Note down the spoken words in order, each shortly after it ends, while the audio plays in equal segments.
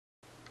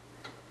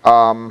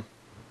we're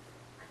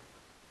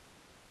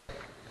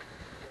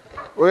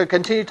going to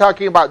continue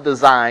talking about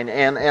design.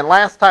 And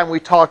last time we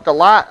talked a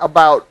lot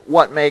about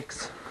what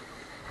makes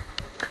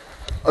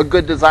a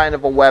good design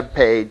of a web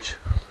page,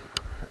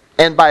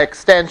 and by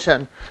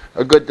extension,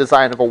 a good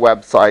design of a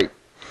website.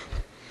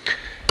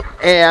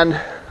 And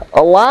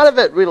a lot of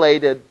it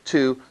related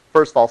to,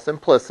 first of all,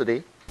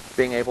 simplicity,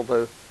 being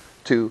able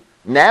to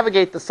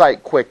navigate the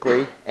site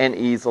quickly and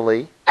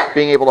easily,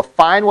 being able to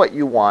find what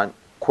you want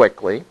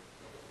quickly,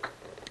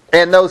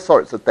 and those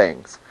sorts of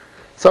things.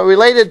 So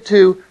related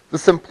to the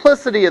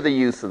simplicity of the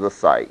use of the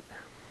site.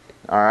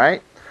 All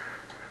right?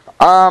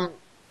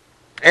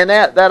 And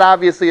that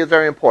obviously is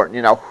very important.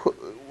 You know,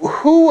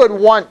 who would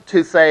want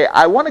to say,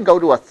 I want to go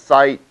to a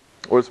site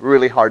where it's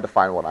really hard to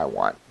find what I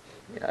want?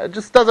 You know, it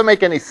just doesn't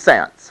make any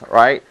sense,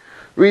 right?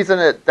 The reason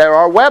that there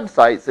are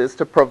websites is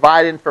to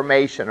provide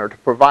information or to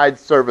provide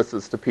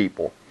services to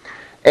people.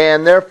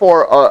 And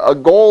therefore, a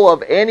goal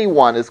of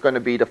anyone is going to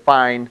be to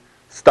find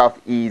stuff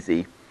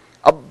easy.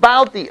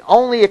 About the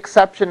only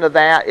exception to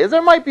that is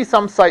there might be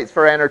some sites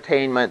for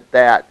entertainment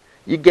that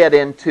you get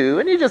into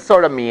and you just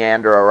sort of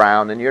meander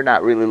around and you're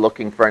not really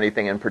looking for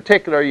anything in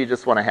particular. You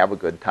just want to have a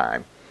good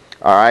time.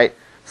 All right?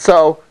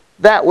 So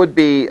that would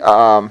be,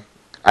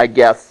 I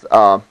guess,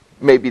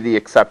 maybe the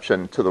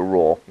exception to the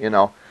rule. You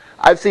know,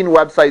 I've seen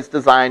websites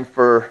designed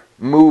for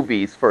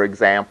movies, for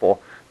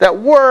example, that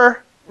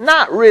were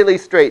not really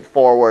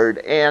straightforward,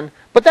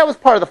 but that was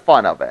part of the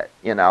fun of it,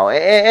 you know.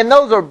 And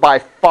those are by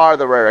far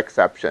the rare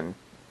exception.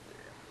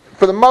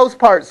 For the most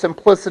part,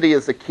 simplicity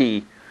is the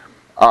key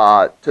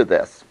to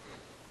this.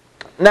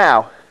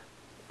 Now,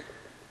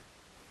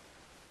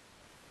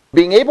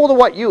 and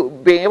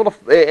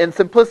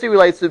simplicity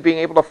relates to being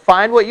able to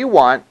find what you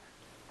want,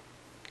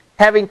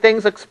 having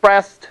things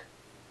expressed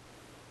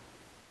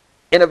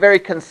in a very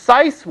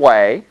concise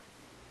way,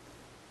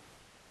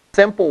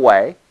 simple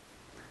way,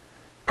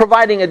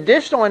 providing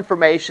additional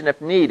information if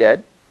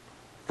needed.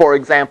 For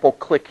example,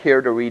 click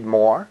here to read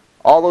more.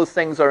 All those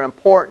things are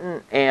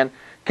important and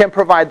can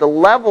provide the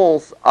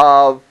levels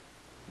of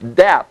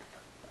depth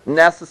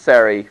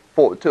necessary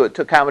to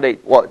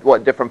accommodate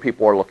what different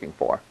people are looking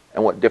for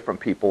and what different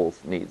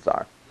people's needs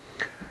are.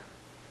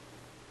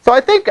 So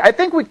I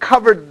think we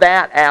covered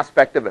that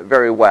aspect of it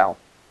very well.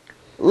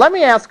 Let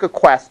me ask a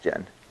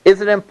question.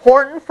 Is it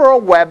important for a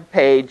web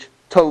page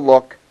to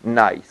look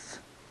nice,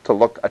 to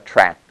look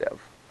attractive?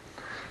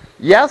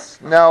 Yes,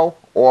 no,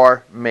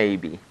 or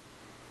maybe?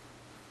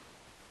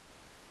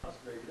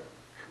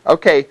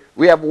 Okay,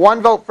 we have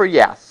one vote for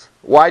yes.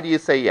 Why do you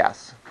say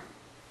yes?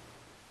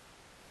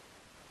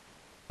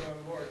 The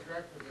more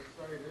attractive the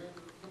site is,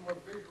 the more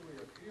visually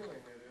appealing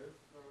it is,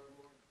 the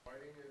more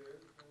inviting it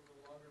is, and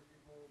the longer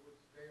people would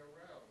stay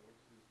around, which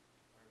is,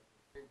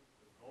 I think,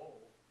 the goal.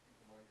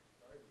 People on your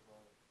site as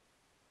long as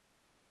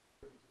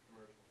it's a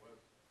commercial website.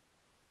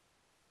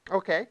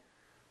 Okay.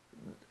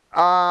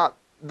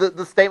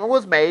 The statement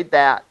was made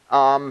that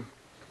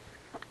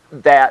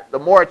that the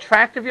more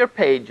attractive your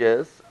page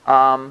is,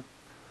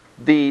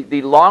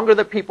 the longer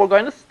that people are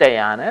going to stay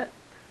on it,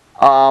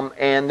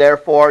 and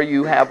therefore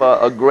you have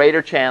a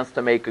greater chance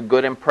to make a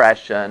good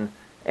impression,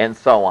 and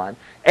so on.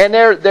 And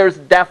there's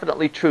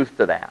definitely truth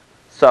to that.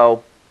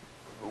 So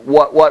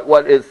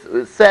what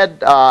is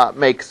said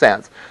makes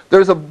sense.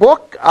 There's a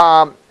book,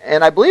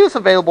 and I believe it's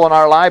available in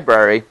our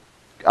library,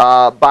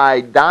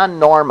 by Don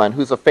Norman,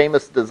 who's a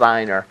famous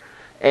designer.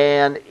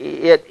 And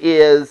it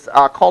is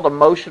called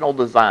Emotional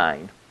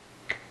Design.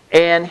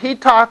 And he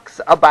talks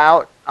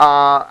about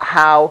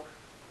how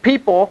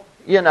people,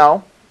 you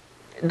know,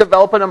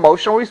 develop an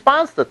emotional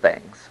response to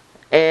things.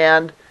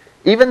 And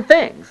even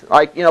things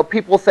like, you know,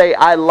 people say,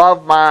 I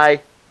love my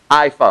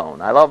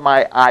iPhone, I love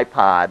my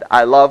iPod,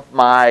 I love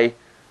my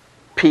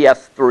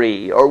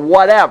PS3, or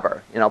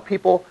whatever. You know,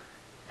 people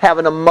have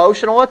an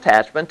emotional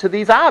attachment to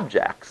these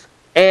objects.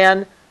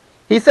 And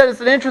he said it's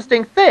an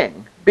interesting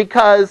thing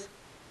because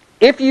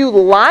if you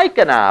like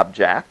an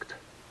object,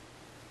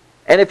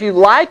 and if you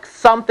like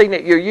something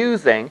that you're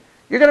using,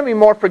 you're going to be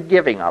more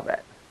forgiving of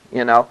it.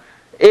 You know,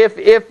 if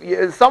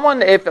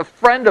a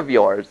friend of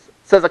yours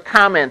says a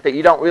comment that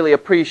you don't really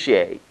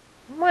appreciate,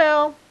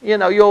 well, you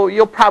know,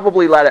 you'll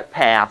probably let it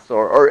pass,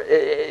 or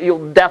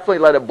you'll definitely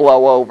let it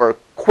blow over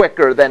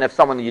quicker than if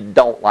someone you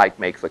don't like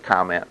makes a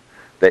comment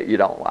that you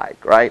don't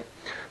like, right?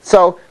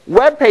 So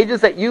web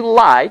pages that you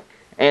like,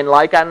 and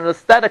like on an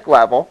aesthetic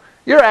level,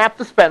 you're apt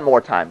to spend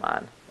more time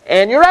on.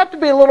 And you're apt to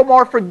be a little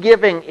more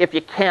forgiving if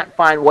you can't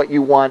find what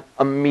you want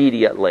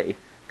immediately.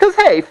 Because,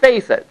 hey,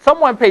 face it, some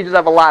web pages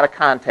have a lot of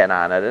content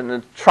on it,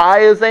 and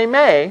try as they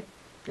may,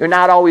 you're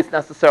not always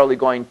necessarily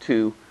going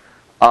to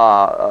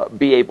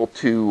be able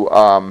to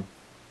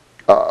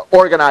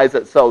organize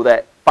it so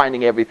that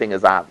finding everything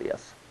is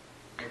obvious.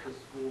 Like the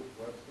school's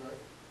website?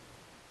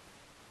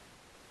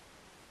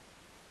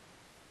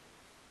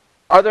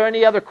 Are there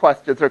any other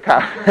questions or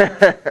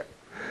comments?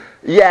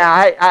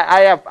 Yeah,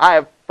 I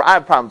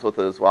have problems with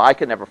it as well. I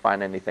can never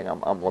find anything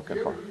I'm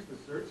looking for. Did you ever use the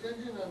search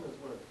engine on this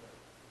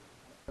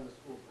website? On the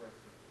school's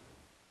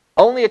website?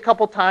 Only a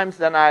couple times,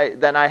 then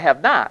I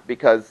have not,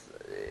 because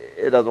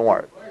it doesn't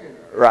work.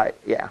 Right,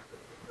 yeah,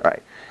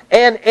 right.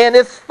 And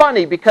it's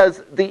funny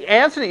because the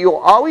answer that you'll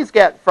always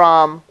get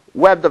from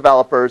web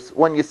developers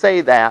when you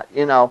say that,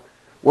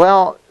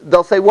 well,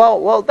 they'll say,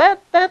 well,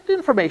 that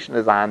information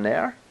is on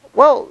there.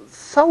 Well,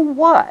 so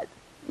what?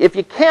 If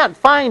you can't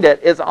find it,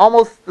 it's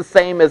almost the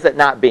same as it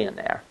not being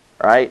there,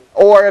 right?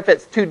 Or if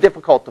it's too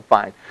difficult to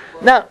find.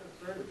 Now,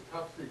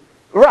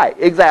 right,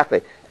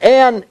 exactly.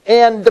 And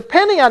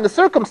depending on the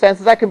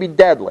circumstances, that can be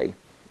deadly.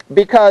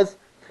 Because,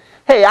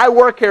 hey, I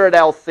work here at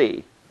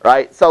LC,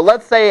 right? So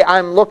let's say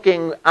I'm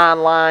looking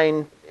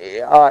online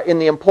in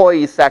the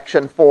employees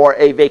section for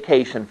a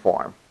vacation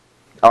form,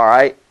 all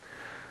right?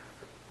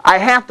 I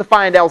have to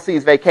find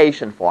LC's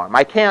vacation form.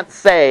 I can't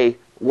say,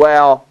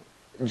 well,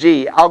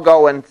 gee, I'll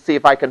go and see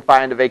if I can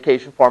find a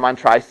vacation form on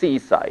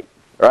CISS site,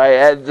 right?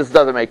 It just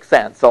doesn't make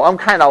sense. So I'm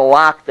kind of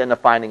locked into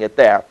finding it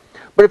there.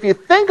 But if you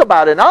think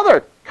about in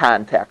other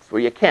contexts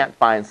where you can't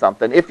find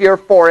something, if you're,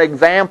 for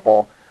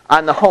example,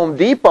 on the Home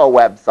Depot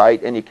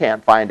website and you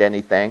can't find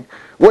anything,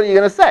 what are you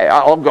going to say?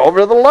 I'll go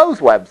over to the Lowe's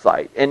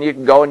website, and you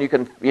can go and you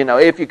can,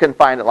 if you can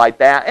find it like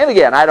that. And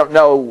again, I don't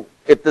know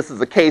if this is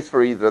the case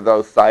for either of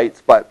those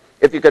sites, but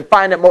if you could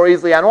find it more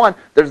easily on one,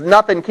 there's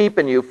nothing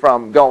keeping you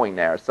from going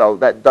there. So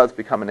that does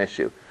become an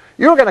issue.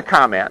 You were going to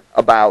comment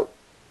about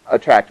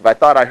attractive. I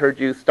thought I heard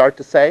you start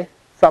to say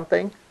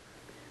something.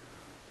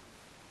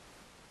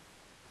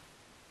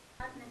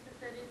 Not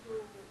necessary to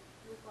look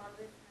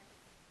always nice,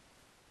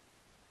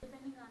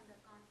 depending on the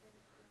context.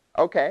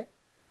 Okay.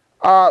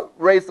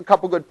 Raised a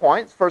couple good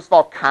points. First of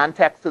all,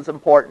 context is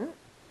important.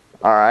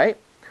 All right.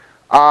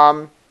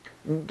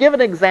 Give an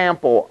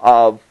example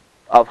of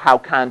how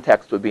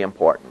context would be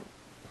important.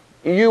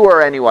 You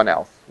or anyone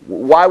else.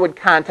 Why would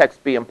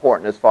context be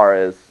important as far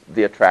as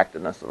the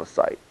attractiveness of a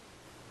site?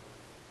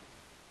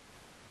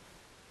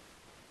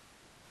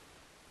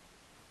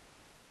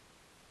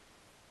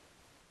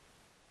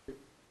 If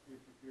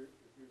your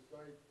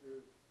site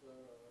is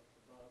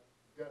about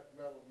death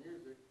metal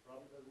music, it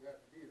probably doesn't have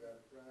to be that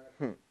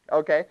attractive.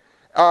 Okay.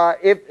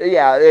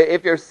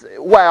 If you're,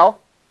 well,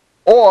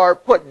 or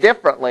put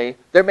differently,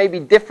 there may be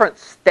different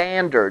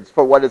standards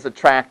for what is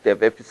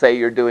attractive if, say,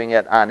 you're doing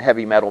it on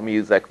heavy metal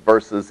music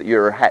versus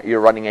you're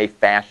running a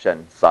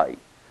fashion site.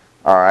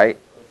 All right?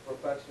 A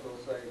professional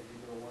site,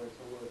 you're going to want it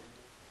to look...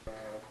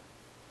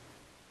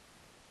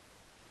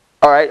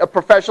 All right, a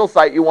professional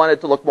site, you want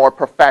it to look more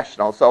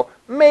professional. So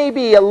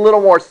maybe a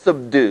little more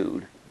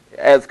subdued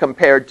as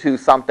compared to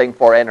something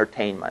for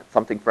entertainment.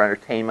 Something for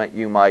entertainment,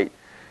 you might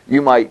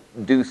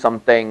do some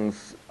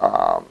things...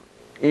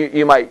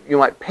 You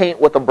might paint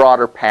with a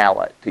broader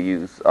palette, to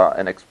use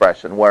an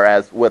expression,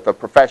 whereas with a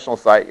professional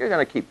site, you're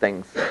going to keep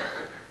things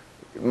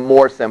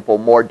more simple,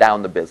 more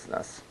down to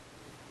business.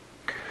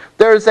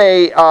 There's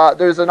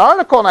an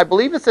article, and I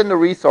believe it's in the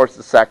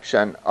resources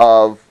section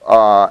of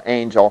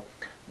Angel,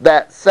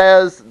 that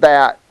says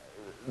that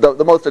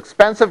the most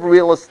expensive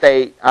real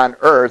estate on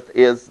earth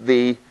is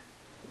the,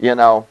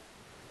 what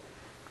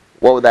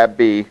would that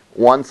be,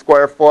 1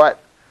 square foot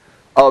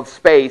of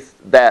space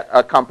that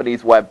a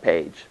company's web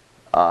page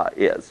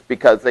is,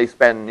 because they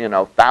spend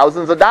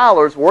thousands of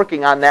dollars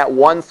working on that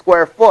 1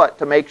 square foot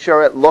to make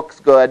sure it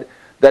looks good,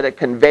 that it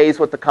conveys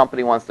what the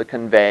company wants to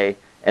convey,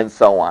 and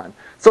so on.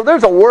 So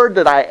there's a word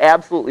that I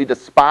absolutely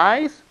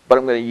despise, but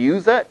I'm going to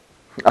use it.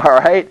 All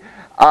right,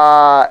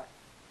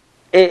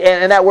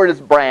 and that word is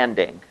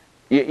branding.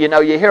 You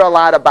hear a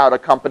lot about a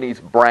company's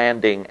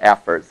branding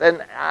efforts,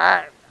 and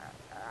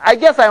I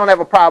guess I don't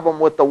have a problem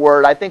with the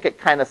word. I think it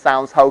kind of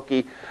sounds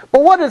hokey.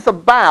 But what it's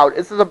about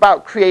is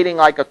about creating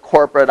like a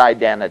corporate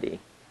identity.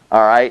 All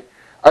right?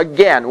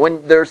 Again,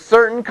 when there's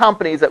certain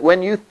companies that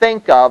when you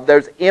think of,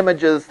 there's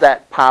images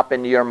that pop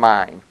into your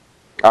mind.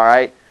 All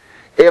right?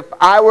 If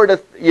I were to,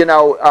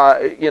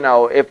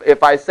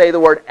 if I say the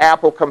word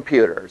Apple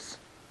Computers,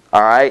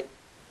 all right?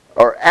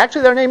 Or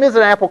actually their name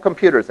isn't Apple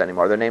Computers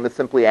anymore. Their name is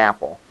simply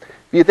Apple.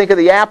 If you think of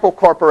the Apple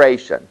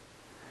Corporation,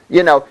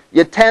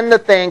 you tend to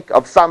think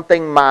of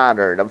something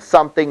modern, of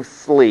something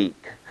sleek,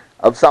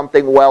 of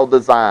something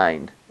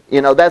well-designed.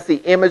 That's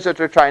the image that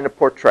they're trying to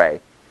portray.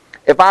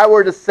 If I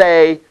were to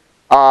say,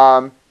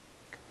 Lincoln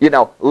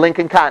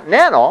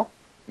Continental,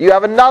 you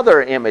have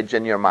another image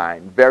in your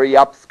mind. Very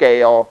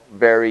upscale,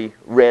 very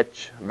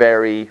rich,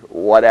 very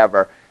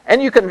whatever.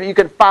 And you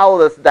can follow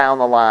this down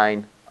the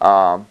line.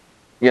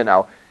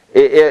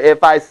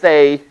 If I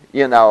say,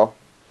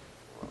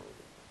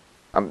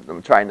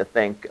 I'm trying to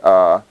think...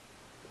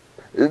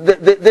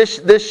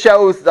 This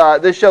shows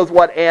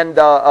what end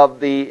of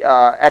the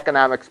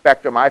economic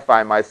spectrum I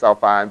find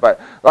myself on.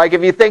 But like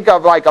if you think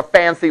of like a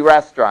fancy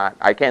restaurant,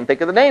 I can't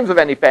think of the names of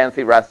any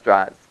fancy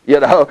restaurants. You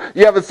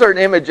have a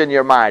certain image in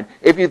your mind.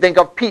 If you think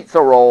of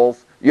pizza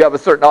rolls, you have a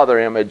certain other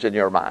image in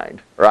your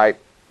mind, right?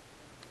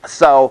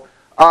 So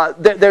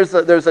there's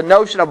a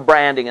notion of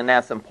branding, and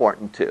that's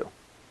important too.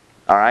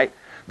 All right.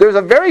 There's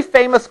a very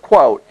famous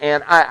quote,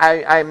 and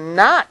I'm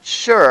not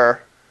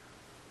sure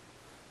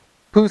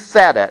who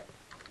said it.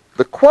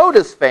 The quote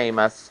is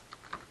famous.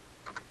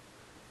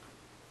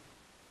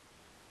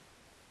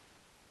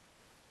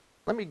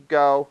 Let me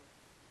go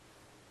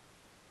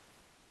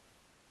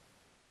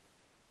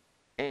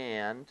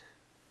and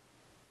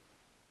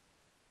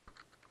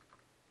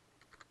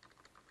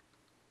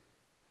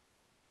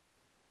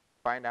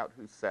find out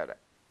who said it.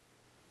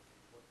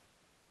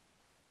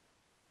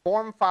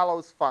 Form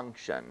follows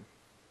function.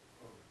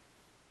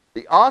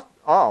 The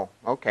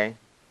okay.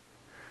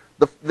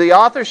 The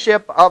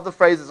authorship of the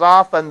phrase is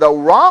often, though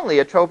wrongly,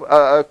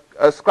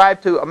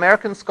 ascribed to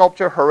American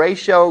sculptor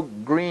Horatio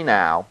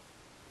Greenough.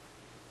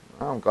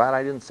 Oh, I'm glad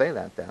I didn't say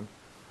that then.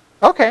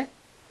 Okay.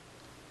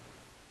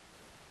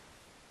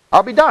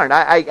 I'll be darned.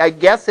 I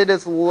guess it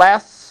is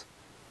less...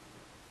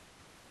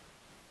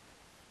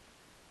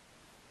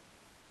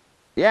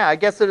 Yeah, I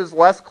guess it is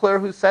less clear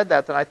who said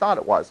that than I thought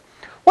it was.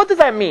 What does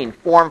that mean,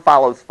 form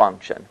follows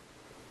function?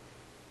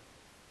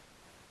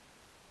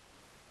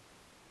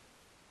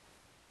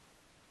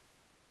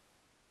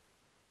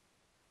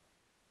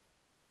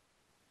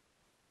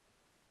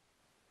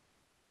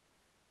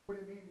 What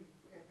do you mean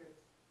if it's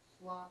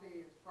sloppy,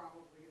 it's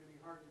probably going to be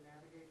hard to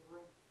navigate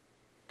through?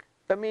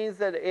 That means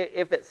that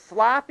if it's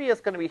sloppy,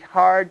 it's going to be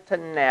hard to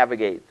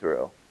navigate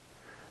through.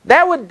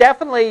 That would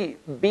definitely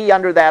be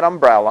under that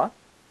umbrella.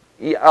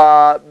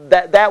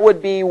 That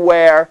would be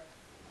where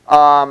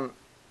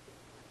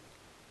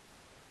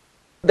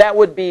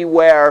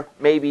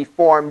maybe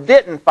form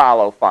didn't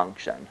follow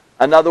function.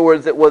 In other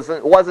words, it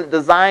wasn't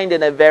designed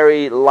in a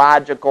very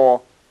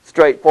logical,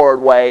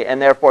 straightforward way,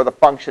 and therefore the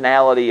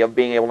functionality of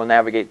being able to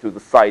navigate through the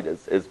site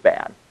is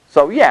bad.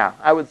 So yeah,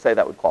 I would say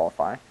that would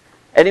qualify.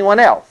 Anyone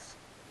else?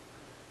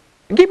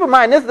 And keep in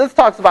mind, this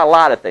talks about a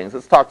lot of things.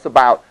 This talks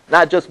about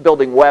not just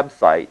building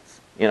websites.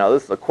 You know,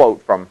 this is a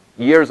quote from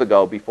years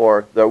ago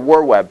before there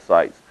were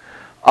websites.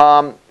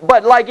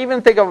 But like,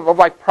 even think of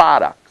like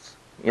products,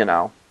 you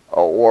know,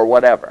 or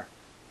whatever.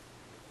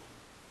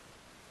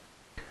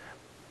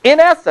 In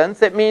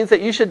essence, it means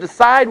that you should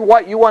decide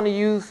what you want to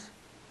use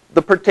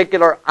the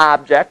particular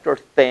object or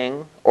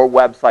thing or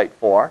website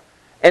for,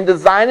 and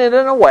design it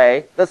in a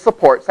way that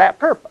supports that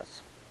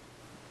purpose.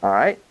 All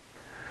right?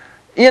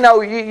 You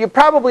know, you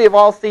probably have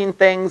all seen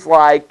things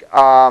like,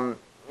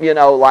 you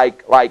know,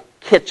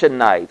 like kitchen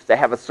knives. They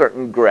have a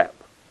certain grip.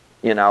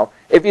 You know,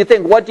 if you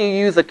think, what do you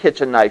use a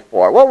kitchen knife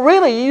for? Well,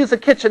 really, you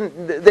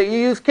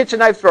use kitchen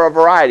knives for a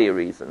variety of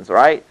reasons,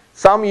 right?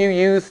 Some you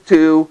use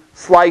to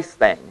slice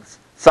things.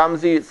 Some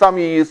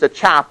you use to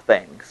chop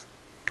things.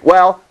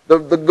 Well, the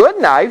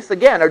good knives,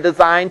 again, are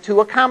designed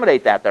to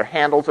accommodate that. Their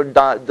handles are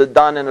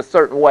done in a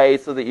certain way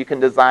so that you can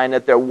design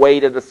it. They're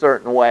weighted a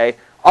certain way.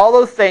 All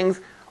those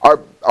things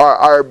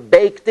are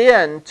baked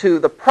into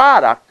the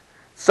product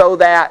so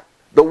that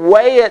the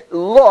way it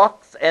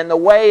looks and the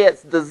way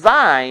it's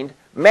designed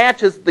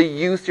matches the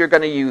use you're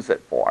going to use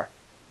it for.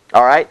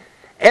 All right?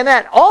 And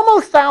that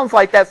almost sounds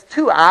like that's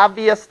too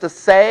obvious to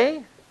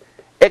say,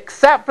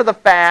 except for the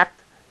fact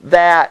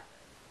that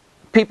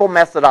people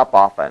mess it up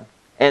often.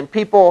 And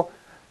people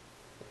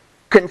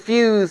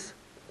confuse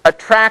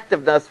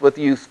attractiveness with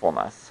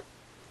usefulness.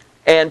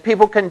 And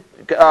people can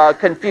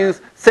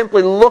confuse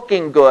simply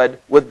looking good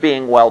with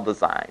being well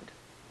designed.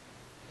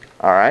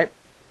 All right?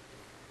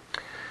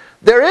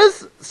 There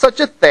is such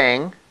a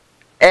thing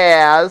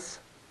as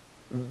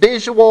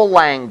visual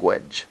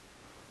language.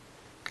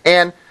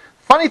 And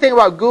funny thing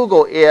about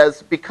Google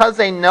is, because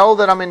they know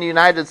that I'm in the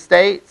United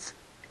States,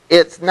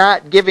 it's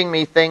not giving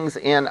me things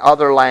in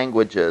other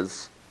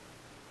languages.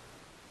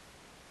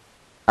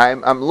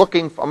 I'm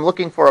looking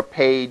for a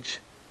page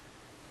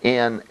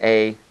in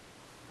a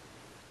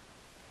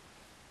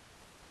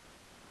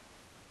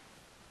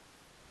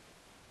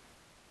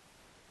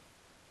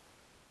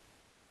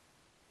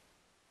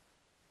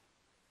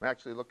I'm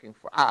actually looking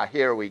for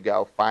here we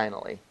go,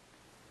 finally.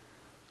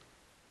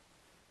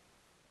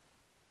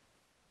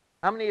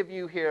 How many of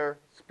you here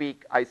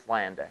speak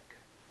Icelandic?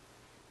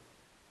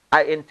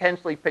 I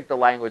intentionally picked a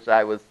language that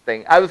I was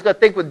thinking. I was going to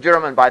think with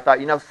German, but I thought,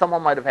 you know,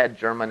 someone might have had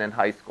German in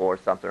high school or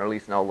something, or at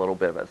least know a little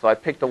bit of it. So I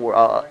picked a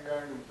word.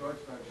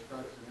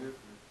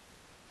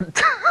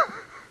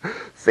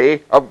 See?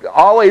 I'm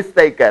always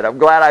thinking. I'm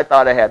glad I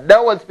thought ahead.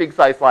 No one speaks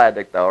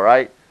Icelandic, though,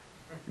 right?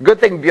 Good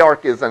thing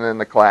Bjork isn't in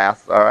the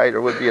class, all right,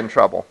 or would be in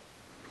trouble.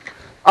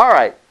 All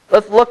right,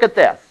 let's look at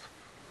this.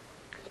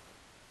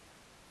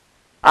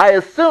 I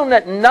assume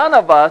that none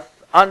of us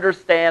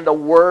understand a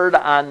word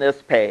on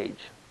this page,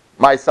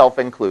 myself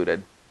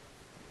included.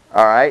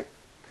 All right?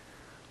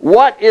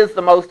 What is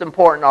the most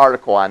important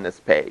article on this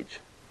page?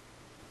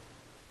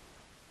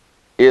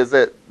 Is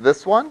it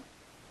this one?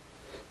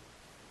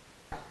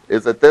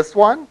 Is it this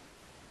one?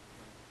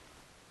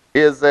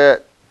 Is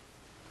it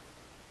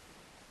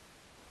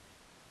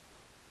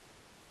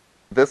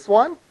this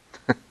one?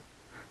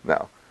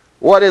 No.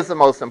 What is the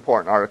most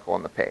important article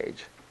on the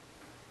page?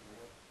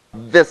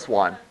 This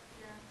one.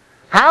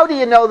 How do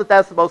you know that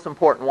that's the most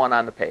important one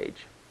on the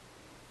page?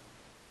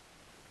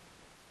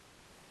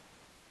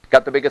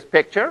 Got the biggest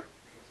picture?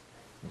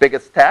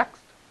 Biggest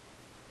text?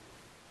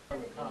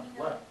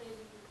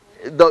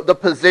 The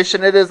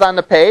position it is on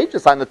the page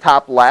is on the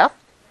top left.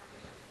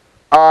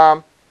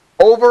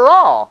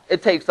 Overall,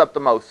 it takes up the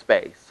most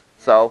space.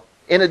 So,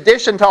 in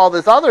addition to all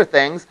these other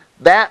things,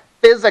 that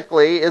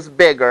physically is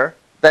bigger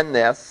than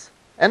this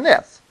and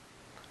this.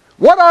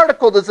 What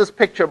article does this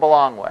picture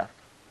belong with?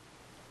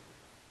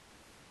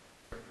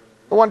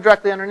 The one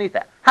directly underneath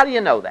that. How do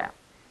you know that?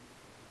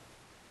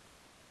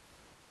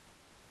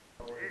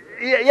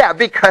 Yeah,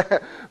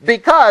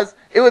 because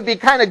it would be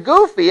kind of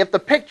goofy if the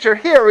picture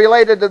here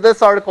related to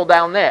this article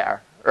down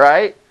there,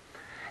 right?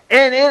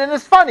 And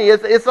it's funny.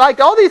 It's like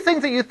all these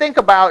things that you think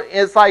about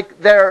is like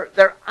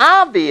they're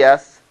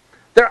obvious.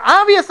 They're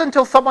obvious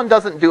until someone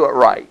doesn't do it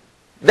right.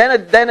 Then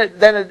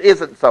it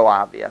isn't so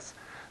obvious.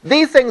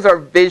 These things are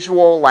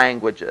visual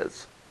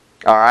languages.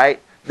 All right?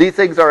 These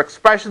things are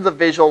expressions of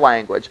visual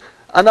language.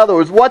 In other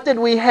words, what did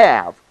we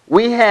have?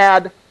 We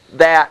had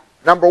that,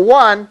 number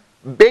one,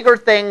 bigger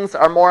things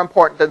are more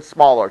important than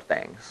smaller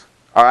things.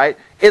 All right?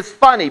 It's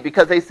funny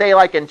because they say,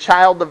 like in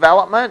child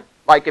development,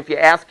 like if you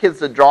ask kids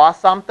to draw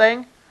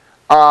something,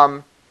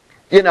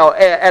 you know,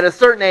 at a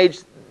certain age,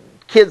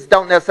 kids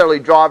don't necessarily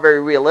draw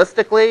very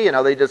realistically. You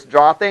know, they just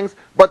draw things,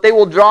 but they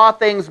will draw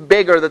things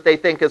bigger that they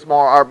think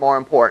are more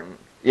important.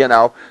 You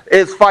know,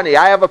 it's funny.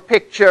 I have a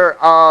picture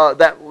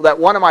that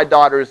one of my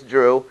daughters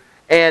drew,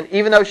 and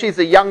even though she's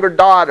a younger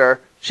daughter,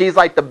 she's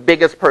like the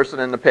biggest person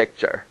in the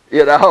picture,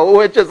 you know,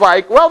 which is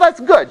like, well, that's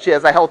good. She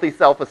has a healthy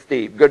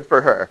self-esteem. Good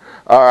for her.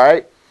 All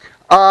right.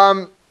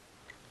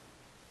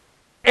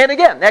 And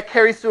again, that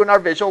carries through in our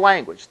visual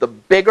language. The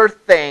bigger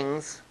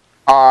things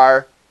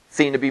are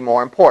seen to be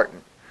more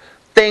important.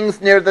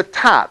 Things near the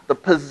top, the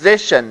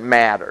position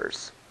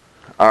matters.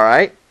 All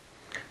right.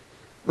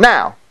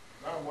 Now,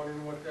 I'm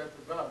wondering what that's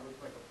about.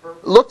 Looks like a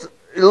purple.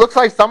 it looks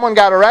like someone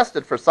got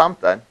arrested for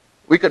something.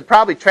 We could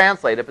probably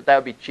translate it, but that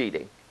would be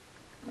cheating.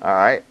 All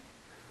right.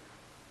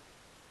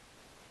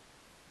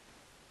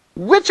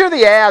 Which are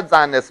the ads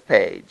on this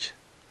page?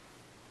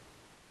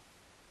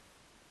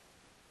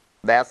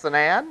 That's an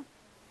ad,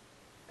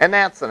 and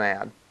that's an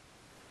ad.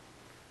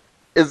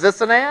 Is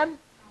this an ad?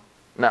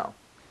 No.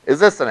 Is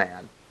this an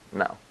ad?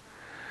 No.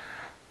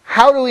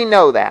 How do we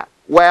know that?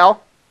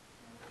 Well,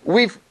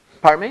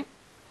 pardon me? A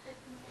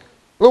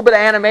little bit of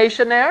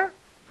animation there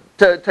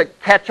to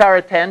catch our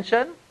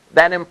attention.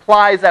 That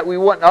implies that we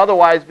wouldn't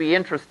otherwise be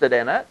interested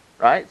in it,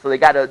 right? So they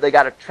got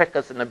to trick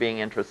us into being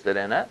interested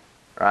in it,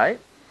 right?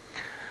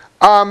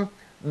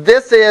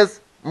 This is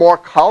more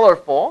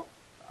colorful.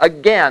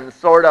 Again,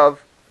 sort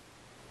of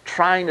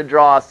trying to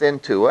draw us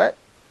into it.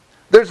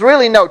 There's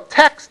really no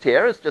text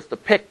here. It's just a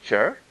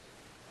picture,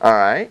 all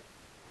right?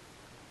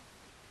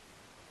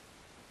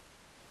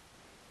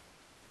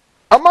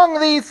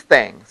 Among these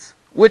things,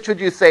 which would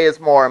you say is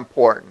more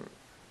important?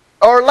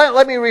 Or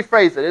let me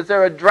rephrase it. Is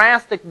there a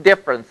drastic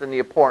difference in the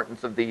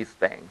importance of these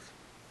things?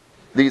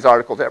 These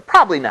articles there?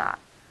 Probably not.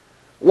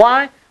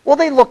 Why? Well,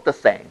 they look the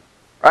same,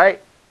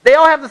 right? They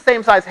all have the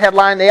same size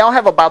headline. They all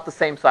have about the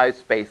same size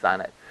space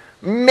on it.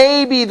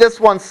 Maybe this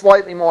one's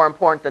slightly more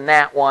important than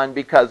that one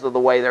because of the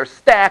way they're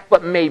stacked,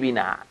 but maybe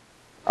not.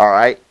 All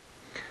right?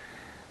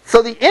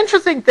 So the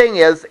interesting thing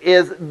is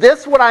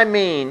this what I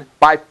mean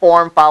by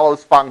form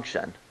follows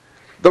function.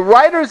 The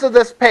writers of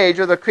this page,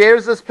 or the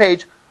creators of this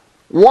page,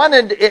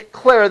 wanted it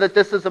clear that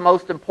this is the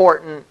most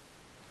important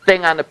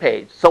thing on the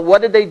page. So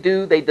what did they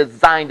do? They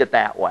designed it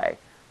that way.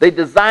 They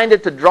designed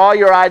it to draw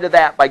your eye to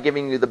that by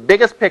giving you the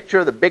biggest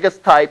picture, the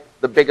biggest type,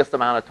 the biggest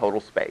amount of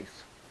total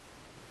space.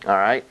 All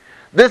right?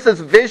 This is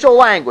visual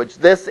language.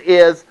 This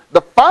is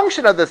the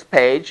function of this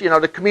page, you know,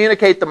 to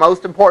communicate the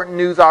most important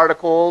news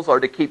articles or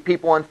to keep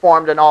people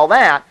informed and all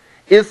that,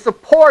 is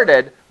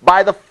supported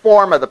by the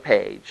form of the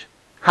page,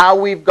 how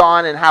we've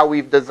gone and how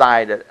we've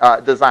designed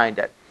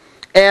it.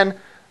 And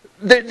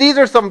these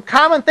are some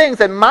common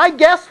things, and my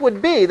guess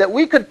would be that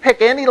we could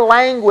pick any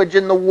language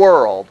in the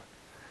world,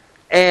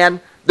 and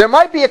there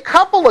might be a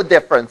couple of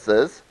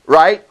differences,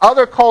 right?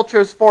 Other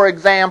cultures, for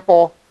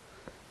example,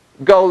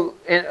 go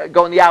in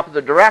the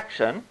opposite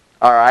direction,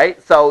 all right?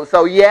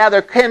 So yeah,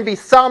 there can be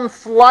some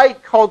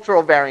slight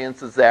cultural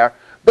variances there,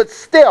 but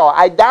still,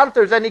 I doubt if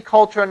there's any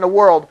culture in the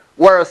world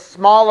where a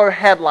smaller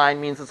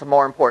headline means it's a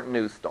more important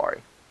news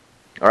story,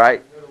 all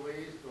right? Middle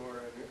East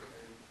or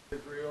in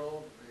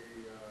Israel, the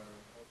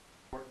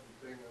important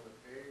thing on the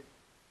page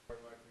are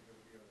likely going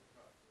to be on the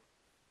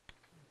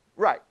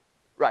top.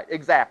 Right,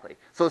 exactly.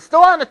 So it's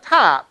still on the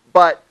top,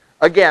 but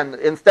again,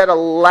 instead of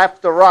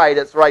left to right,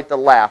 it's right to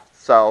left.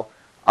 So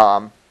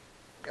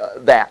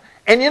that.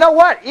 And you know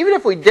what? Even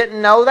if we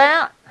didn't know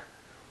that,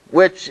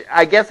 which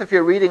I guess if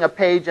you're reading a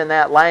page in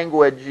that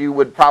language, you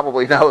would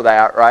probably know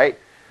that, right?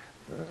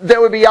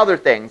 There would be other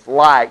things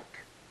like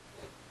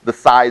the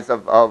size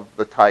of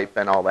the type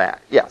and all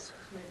that. Yes?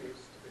 Maybe it's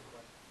a stupid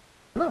question.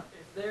 No. Is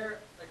there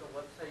like a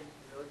website you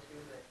can go to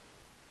that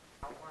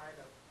outline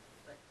of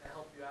like to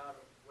help you out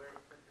of where to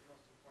put the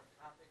most important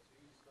topics, or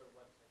you just go to the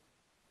website?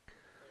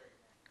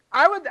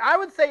 I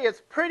would say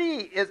it's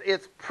pretty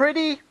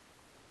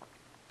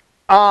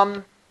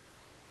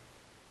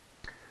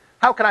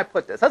how can I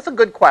put this? That's a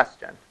good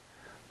question.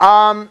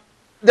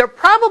 There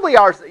probably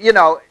are, you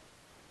know,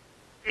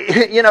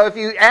 if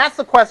you ask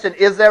the question,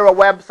 is there a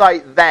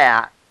website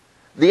that?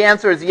 The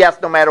answer is yes,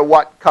 no matter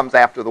what comes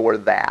after the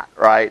word that,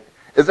 right?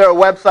 Is there a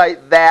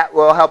website that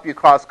will help you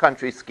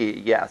cross-country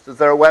ski? Yes. Is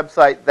there a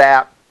website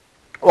that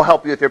will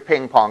help you with your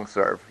ping pong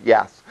serve?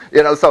 Yes.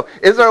 So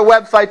is there a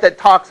website that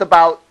talks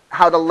about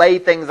how to lay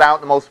things out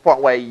in the most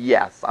important way?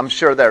 Yes, I'm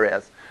sure there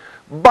is.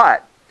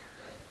 But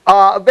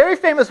a very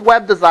famous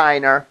web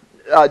designer,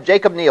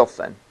 Jacob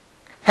Nielsen,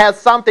 has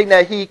something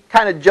that he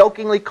kind of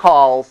jokingly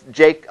calls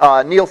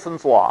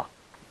Nielsen's Law.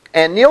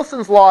 And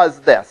Nielsen's Law is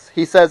this.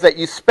 He says that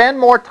you spend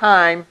more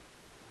time,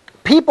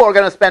 people are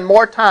going to spend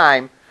more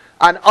time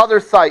on other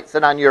sites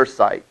than on your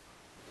site.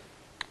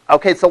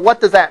 Okay, so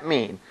what does that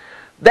mean?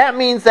 That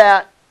means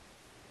that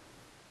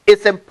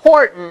it's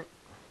important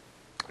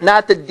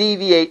not to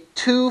deviate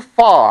too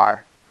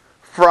far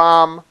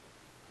from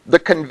the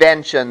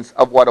conventions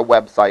of what a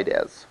website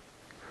is.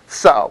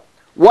 So,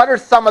 what are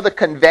some of the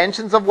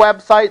conventions of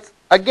websites?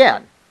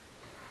 Again,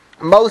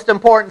 most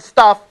important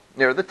stuff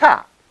near the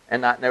top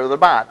and not near the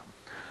bottom.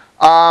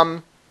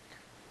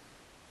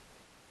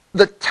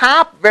 The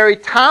very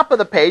top of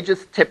the page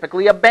is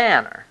typically a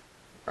banner,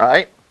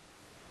 right?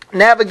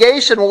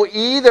 Navigation will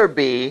either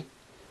be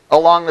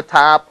along the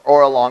top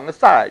or along the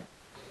side.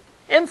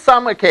 In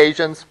some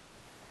occasions,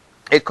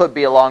 it could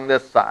be along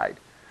this side,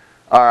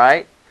 all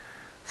right?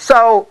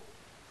 So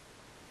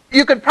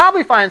you could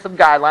probably find some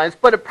guidelines,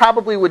 but it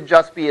probably would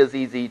just be as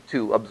easy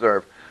to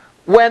observe.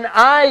 When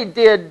I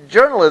did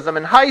journalism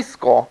in high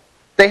school,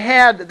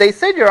 they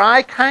said your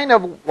eye kind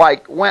of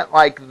went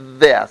like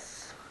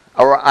this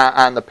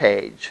on the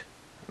page.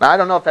 Now I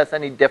don't know if that's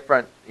any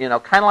different, kind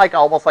of like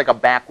almost like a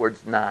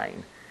backwards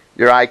 9.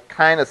 Your eye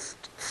kind of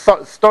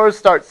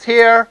starts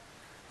here,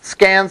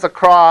 scans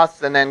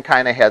across, and then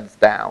kind of heads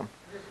down.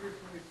 I just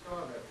recently saw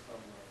that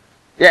somewhere.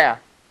 Yeah.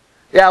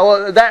 Yeah,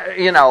 well,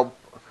 that,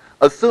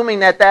 assuming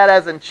that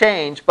hasn't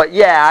changed, but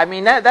yeah, I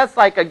mean, that's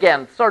like,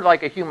 again, sort of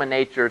like a human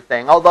nature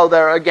thing, although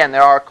there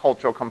are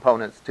cultural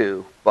components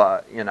too,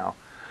 but,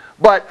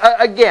 But,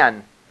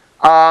 again,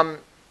 some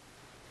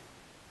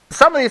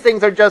of these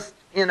things are just,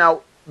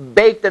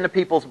 baked into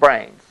people's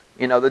brains.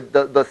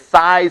 The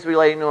size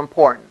relating to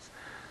importance.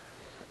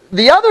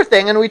 The other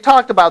thing, and we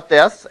talked about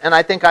this, and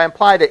I think I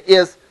implied it,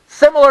 is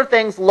similar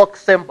things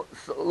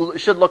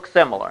should look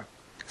similar.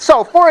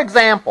 So, for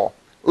example,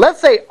 let's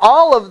say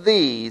all of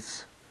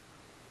these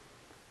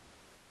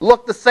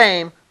look the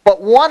same,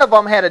 but one of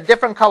them had a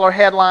different color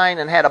headline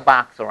and had a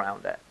box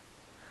around it.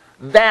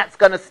 That's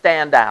going to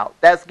stand out.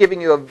 That's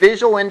giving you a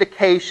visual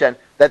indication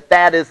that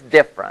that is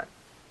different.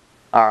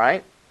 All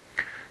right?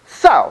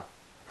 So,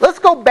 let's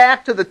go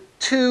back to the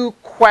 2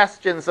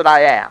 questions that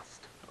I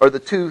asked, or the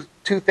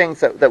two things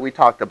that we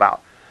talked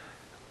about.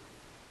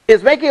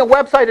 Is making a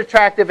website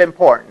attractive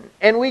important?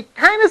 And we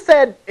kind of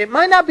said it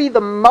might not be the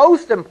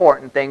most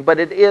important thing, but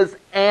it is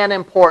an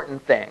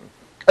important thing,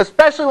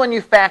 especially when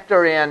you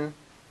factor in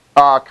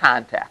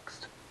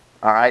context,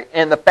 all right,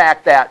 and the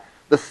fact that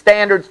the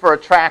standards for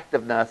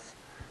attractiveness,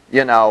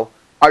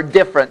 are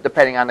different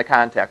depending on the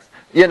context.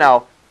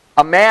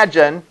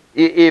 Imagine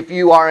if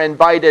you are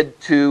invited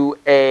to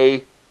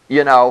a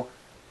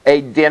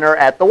dinner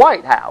at the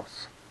White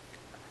House.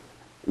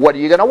 What are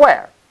you going to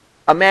wear?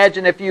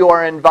 Imagine if you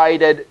are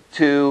invited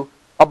to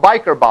a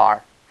biker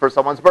bar for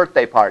someone's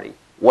birthday party.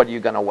 What are you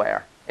going to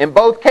wear? In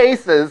both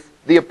cases,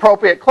 the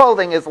appropriate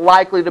clothing is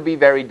likely to be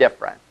very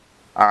different.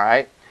 All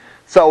right?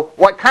 So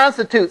what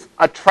constitutes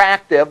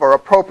attractive or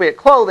appropriate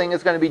clothing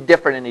is going to be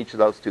different in each of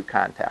those 2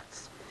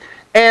 contexts.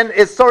 And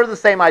it's sort of the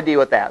same idea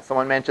with that.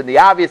 Someone mentioned the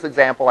obvious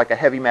example, like a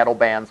heavy metal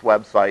band's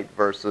website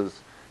versus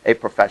a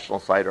professional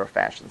site or a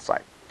fashion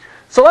site.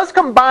 So let's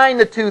combine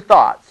the 2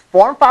 thoughts.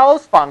 Form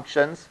follows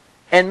functions,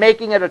 and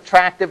making it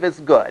attractive is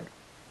good.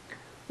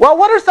 Well,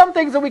 what are some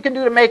things that we can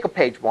do to make a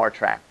page more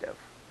attractive?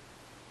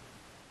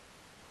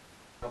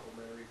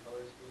 Complementary color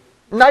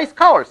scheme. Nice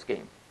color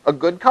scheme. A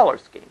good color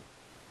scheme.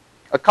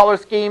 A color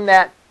scheme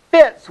that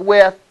fits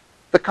with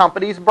the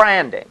company's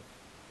branding.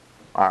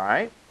 All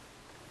right?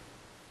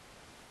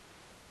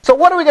 So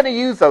what are we going to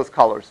use those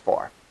colors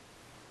for?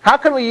 How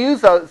can we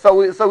use those?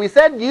 So we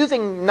said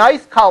using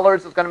nice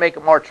colors is going to make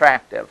it more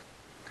attractive.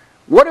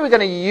 What are we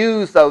going to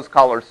use those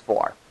colors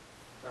for?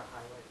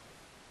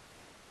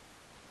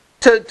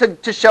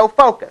 To show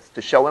focus,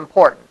 to show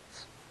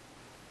importance.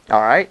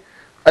 All right?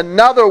 In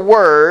other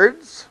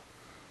words,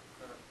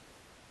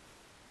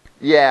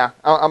 yeah,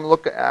 I'm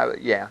looking at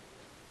it, yeah.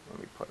 Let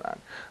me put on.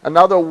 In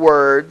other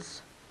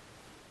words,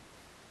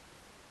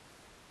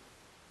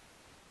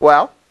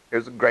 well,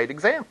 here's a great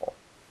example.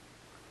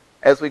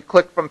 As we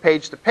click from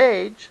page to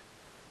page,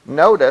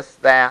 notice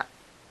that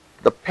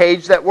the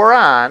page that we're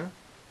on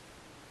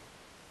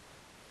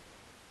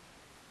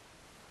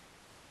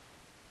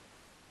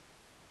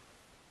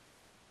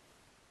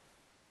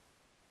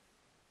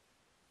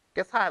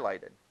gets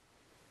highlighted.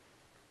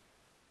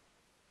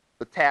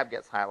 The tab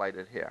gets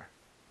highlighted here.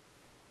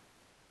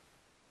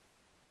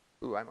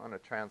 Ooh, I'm going to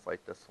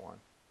translate this one.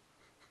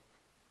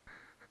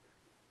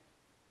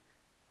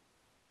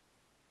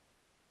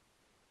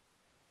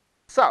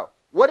 So,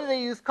 what do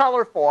they use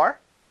color for?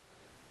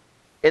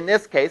 In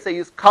this case, they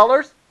use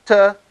colors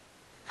to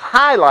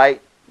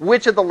highlight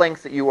which of the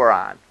links that you were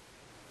on.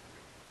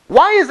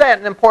 Why is that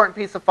an important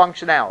piece of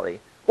functionality?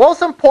 Well,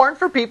 it's important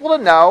for people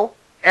to know,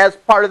 as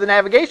part of the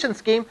navigation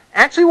scheme,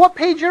 actually what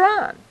page you're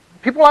on.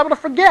 People are able to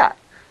forget.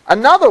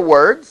 In other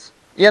words,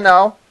 you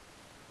know,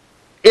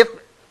 if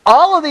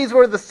all of these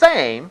were the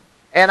same,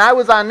 and I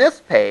was on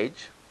this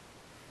page,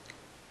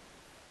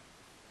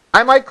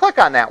 I might click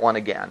on that one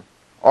again.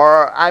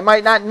 Or I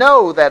might not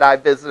know that I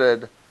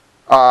visited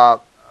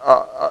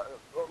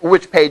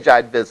which page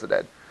I'd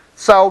visited.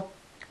 So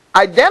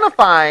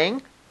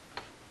identifying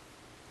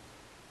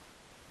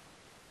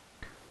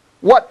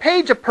what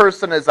page a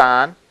person is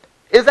on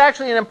is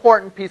actually an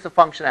important piece of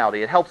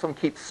functionality. It helps them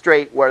keep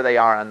straight where they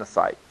are on the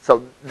site.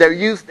 So they're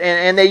used,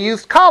 and they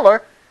use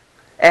color.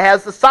 It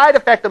has the side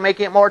effect of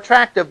making it more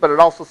attractive, but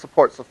it also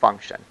supports the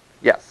function.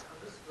 Yes?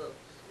 This is just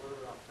a little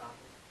bit off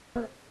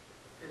topic.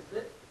 Is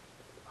it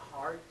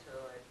hard to,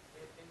 like,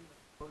 in the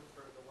code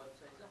for the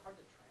website, is it hard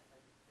to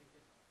translate?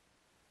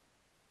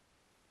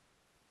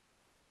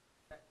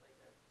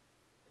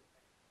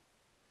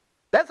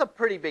 That's a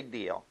pretty big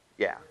deal.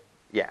 Yeah.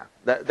 Yeah,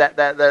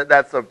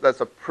 that's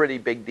a pretty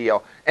big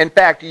deal. In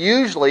fact,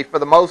 usually, for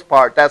the most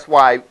part, that's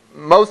why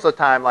most of the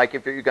time, like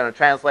if you're going to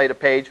translate a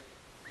page,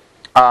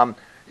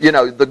 you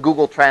know, the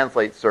Google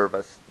Translate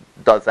service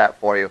does that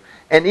for you.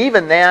 And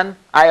even then,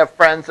 I have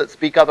friends that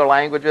speak other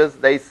languages.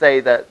 They say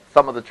that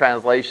some of the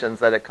translations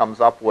that it comes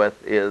up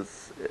with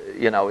is,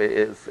 you know,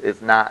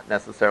 is not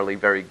necessarily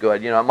very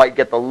good. You know, it might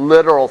get the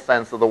literal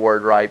sense of the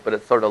word right, but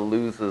it sort of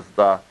loses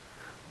the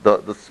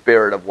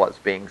spirit of what's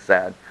being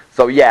said.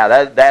 So yeah,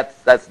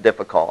 that's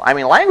difficult. I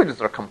mean, languages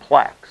are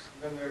complex.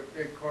 And then there are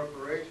big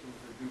corporations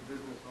that do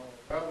business all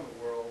around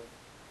the world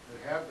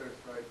that have their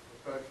sites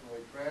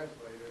professionally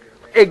translated.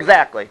 And they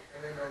Exactly.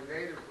 And they know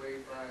natively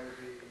by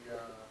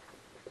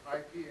the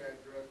IP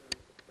address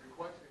that's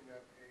requesting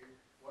that page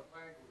what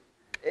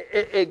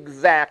language.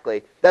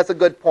 Exactly. That's a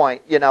good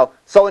point. You know,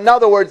 so in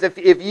other words, if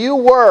you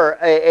were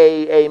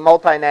a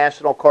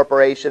multinational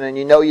corporation and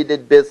you know you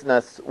did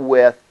business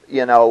with,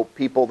 you know,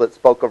 people that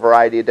spoke a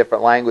variety of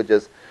different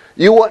languages,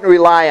 you wouldn't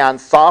rely on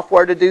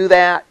software to do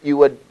that. You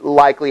would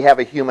likely have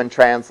a human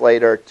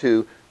translator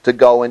to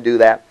go and do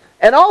that.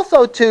 And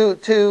also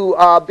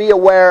to be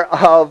aware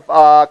of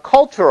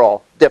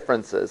cultural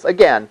differences.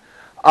 Again,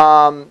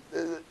 people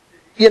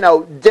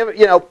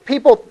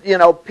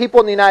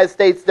in the United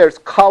States, there's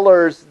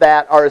colors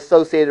that are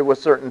associated with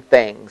certain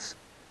things,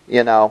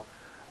 you know,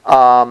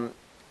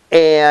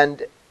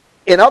 and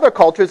in other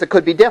cultures it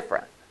could be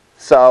different.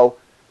 So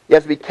you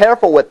have to be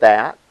careful with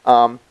that.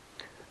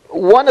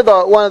 One of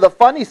the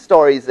funny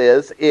stories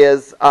is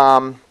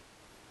and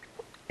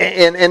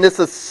this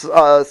is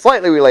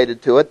slightly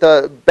related to it.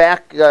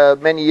 Back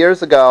many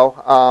years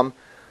ago,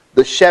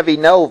 the Chevy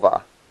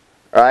Nova,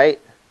 right?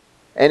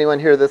 Anyone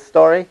hear this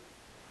story?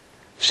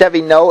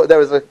 Chevy Nova. There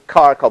was a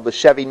car called the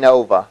Chevy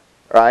Nova,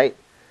 right?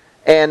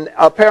 And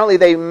apparently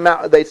they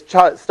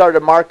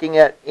started marketing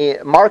it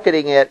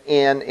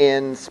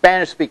in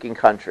Spanish-speaking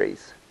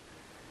countries,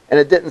 and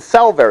it didn't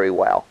sell very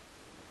well.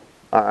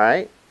 All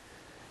right.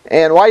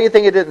 And why do you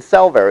think it didn't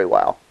sell very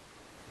well?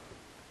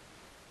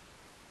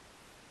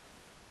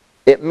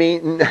 It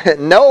means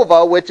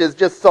Nova, which is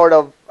just sort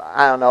of,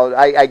 I don't know,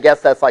 I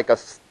guess that's like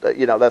that's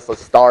a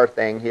star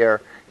thing here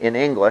in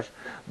English.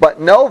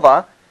 But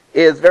Nova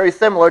is very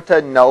similar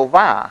to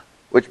Nova,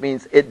 which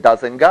means it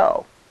doesn't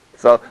go.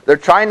 So they're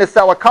trying to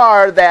sell a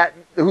car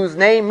whose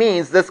name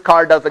means this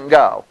car doesn't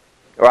go.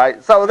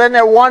 Right? So then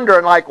they're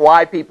wondering like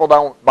why people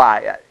don't buy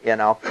it, you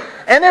know.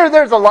 And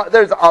there's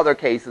other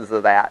cases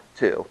of that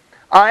too.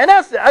 And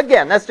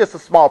that's just a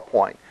small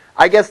point.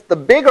 I guess the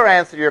bigger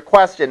answer to your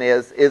question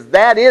is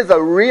that is a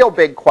real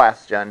big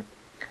question,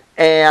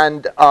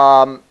 and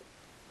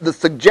the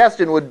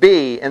suggestion would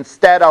be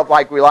instead of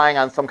like relying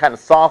on some kind of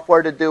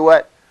software to do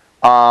it,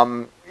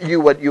 you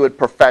would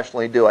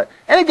professionally do it.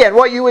 And again,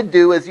 what you would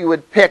do is you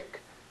would pick,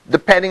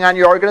 depending on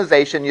your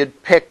organization,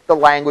 you'd pick the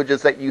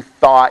languages that you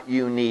thought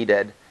you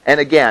needed. And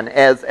again,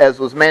 as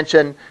was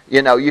mentioned,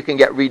 you know, you can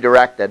get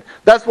redirected.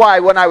 That's why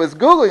when I was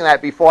Googling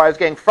that before, I was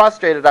getting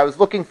frustrated. I was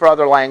looking for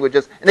other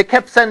languages, and it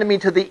kept sending me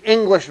to the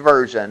English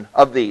version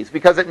of these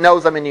because it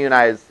knows I'm in the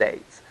United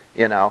States,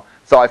 you know.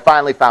 So I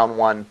finally found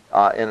one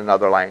in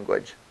another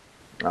language.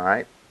 All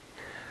right.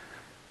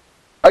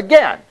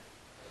 Again,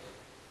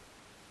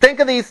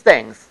 think of these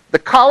things. The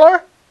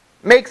color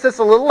makes this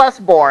a little less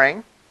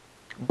boring,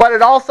 but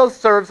it also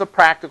serves a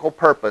practical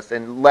purpose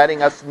in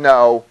letting us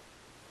know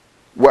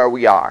where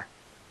we are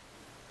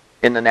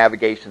in the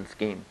navigation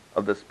scheme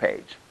of this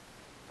page.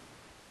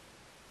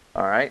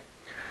 All right?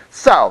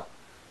 So,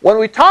 when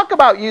we talk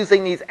about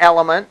using these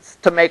elements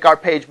to make our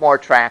page more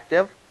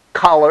attractive,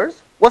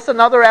 colors, what's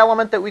another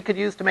element that we could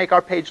use to make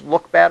our page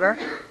look better?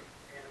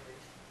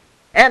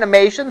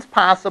 Animations,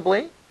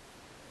 possibly.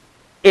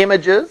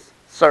 Images,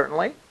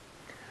 certainly.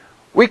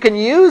 We can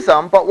use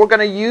them, but we're going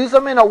to use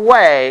them in a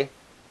way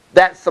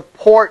that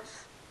supports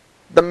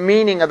the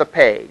meaning of the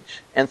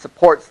page and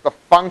supports the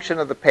function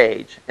of the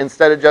page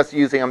instead of just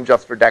using them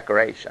just for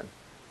decoration.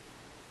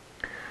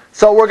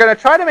 So we're going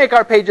to try to make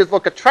our pages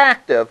look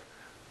attractive,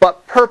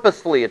 but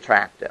purposefully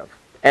attractive.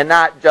 and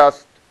not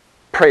just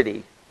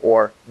pretty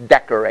or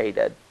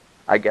decorated,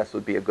 I guess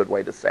would be a good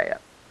way to say it.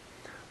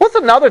 What's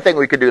another thing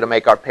we could do to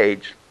make our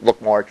page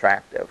look more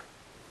attractive?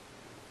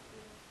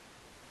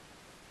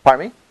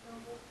 Pardon me?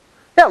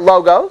 Yeah,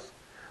 logos.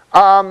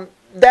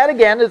 That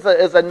again is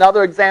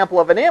another example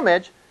of an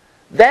image.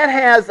 That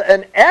has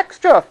an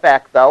extra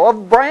effect, though,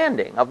 of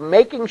branding, of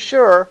making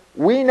sure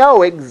we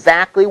know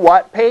exactly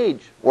what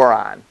page we're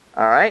on.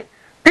 All right?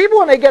 People,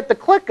 when they get to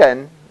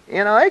clicking,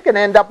 you know, they can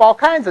end up all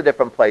kinds of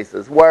different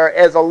places.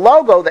 Whereas a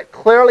logo that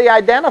clearly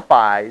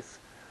identifies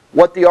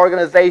what the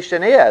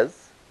organization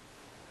is,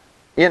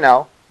 you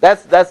know,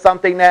 that's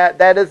something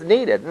that is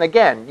needed. And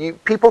again,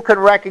 people can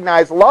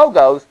recognize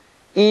logos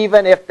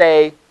even if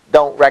they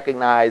don't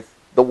recognize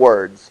the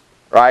words,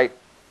 right?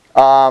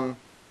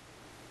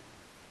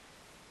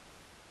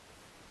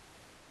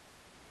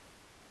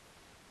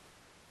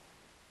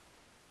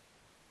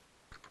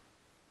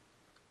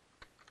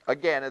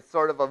 Again, it's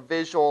sort of a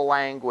visual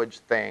language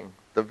thing,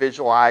 the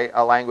visual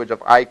language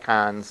of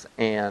icons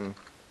and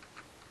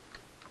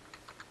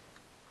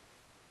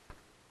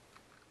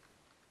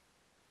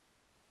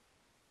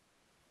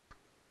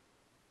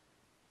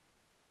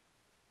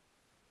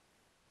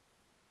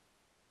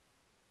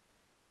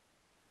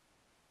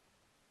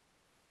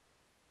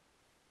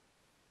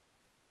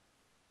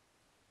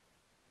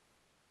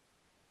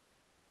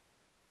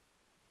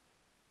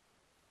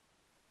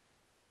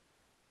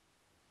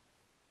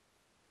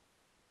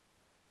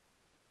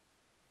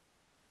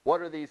what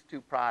are these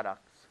two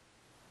products?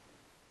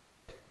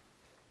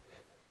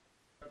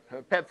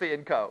 Pepsi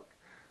and Coke.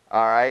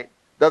 All right?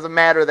 Doesn't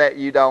matter that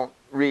you don't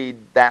read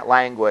that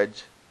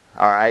language.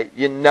 All right?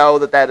 You know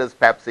that that is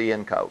Pepsi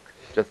and Coke,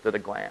 just at a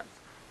glance.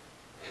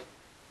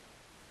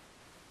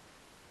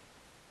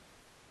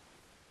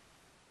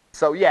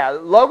 So yeah,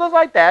 logos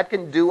like that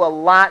can do a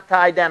lot to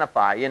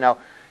identify. You know,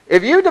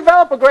 if you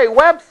develop a great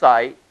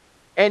website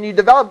and you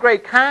develop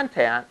great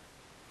content,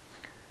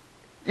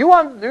 you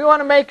want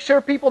to make sure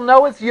people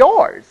know it's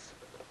yours.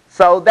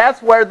 So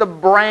that's where the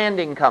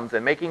branding comes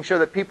in, making sure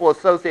that people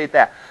associate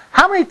that.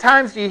 How many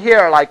times do you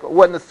hear, like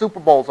when the Super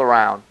Bowl's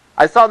around,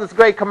 I saw this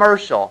great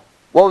commercial.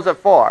 What was it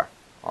for?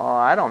 Oh,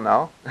 I don't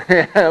know.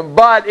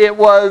 But it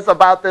was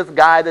about this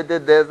guy that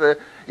did this.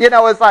 You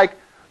know, it's like,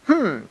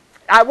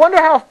 I wonder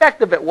how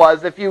effective it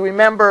was if you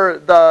remember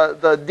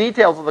the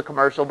details of the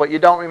commercial, but you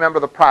don't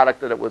remember the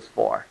product that it was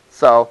for.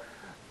 So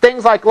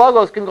things like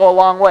logos can go a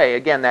long way.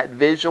 Again, that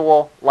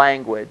visual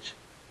language.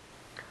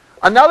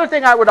 Another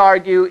thing I would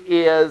argue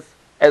is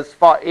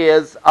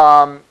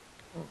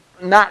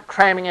not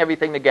cramming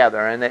everything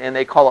together, and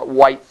they call it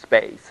white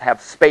space.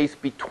 Have space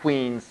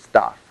between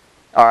stuff.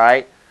 All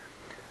right?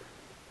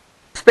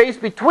 Space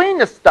between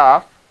the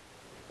stuff,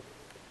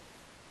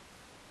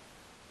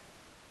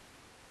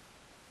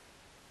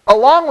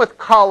 along with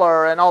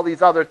color and all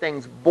these other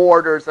things,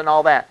 borders and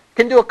all that,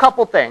 can do a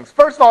couple things.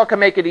 First of all, it can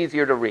make it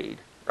easier to read.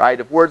 Right?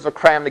 If words are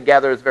crammed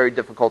together, it's very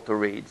difficult to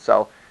read.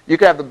 So you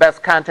can have the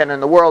best content in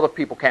the world. If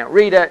people can't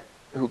read it,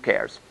 who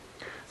cares?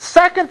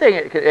 Second thing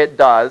it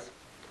does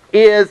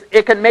is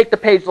it can make the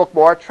page look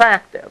more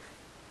attractive.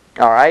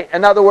 All right?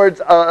 In other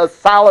words, a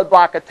solid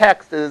block of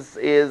text is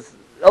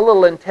a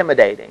little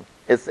intimidating.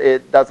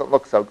 It doesn't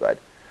look so good.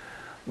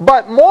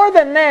 But more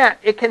than that,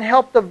 it can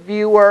help the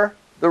viewer,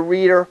 the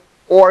reader,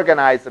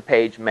 organize the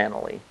page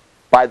mentally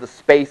by the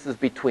spaces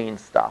between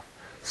stuff.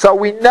 So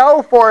we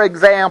know, for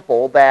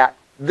example, that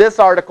this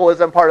article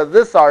isn't part of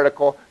this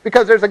article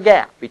because there's a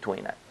gap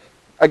between it.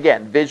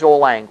 Again, visual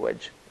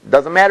language.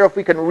 Doesn't matter if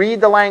we can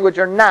read the language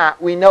or not,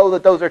 we know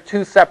that those are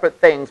two separate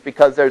things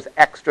because there's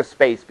extra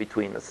space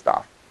between the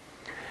stuff.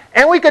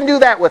 And we can do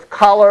that with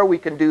color, we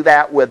can do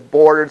that with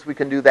borders, we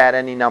can do that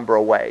any number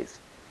of ways.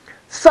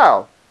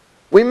 So,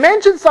 we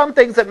mentioned some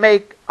things that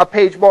make a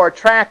page more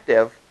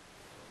attractive,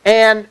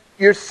 and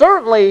you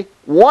certainly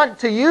want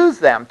to use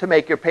them to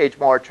make your page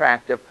more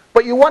attractive,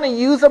 but you want to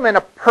use them in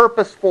a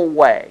purposeful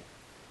way.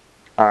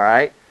 All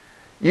right?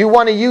 You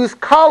want to use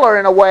color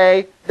in a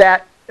way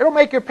that it'll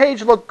make your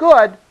page look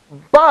good,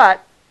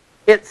 but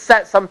it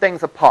sets some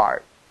things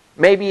apart.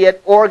 Maybe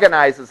it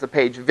organizes the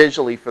page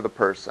visually for the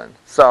person,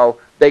 so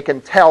they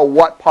can tell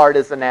what part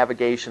is the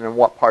navigation and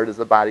what part is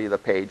the body of the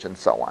page and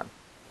so on.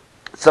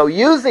 So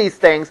use these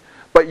things,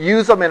 but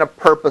use them in a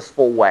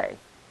purposeful way,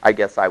 I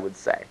guess I would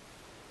say.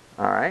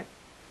 All right?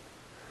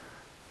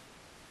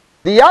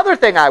 The other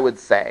thing I would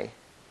say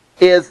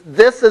is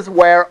this is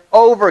where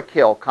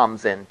overkill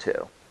comes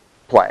into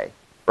play,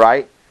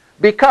 right?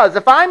 Because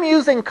if I'm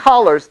using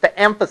colors to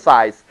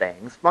emphasize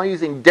things, if I'm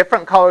using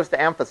different colors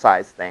to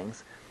emphasize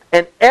things,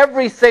 and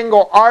every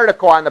single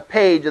article on the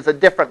page is a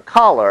different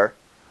color,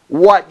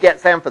 what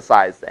gets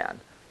emphasized then?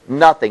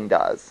 Nothing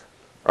does,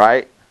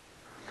 right?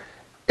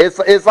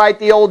 It's like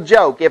the old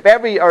joke,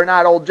 or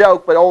not old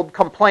joke, but old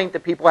complaint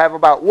that people have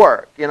about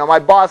work. You know, my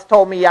boss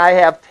told me I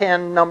have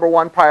 10 number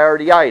one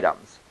priority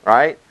items,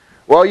 right?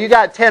 Well, you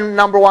got 10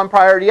 number one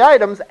priority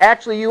items.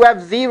 Actually, you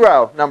have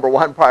 0 number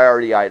one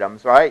priority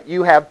items, right?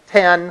 You have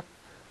 10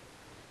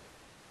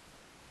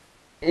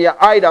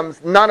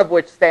 items, none of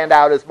which stand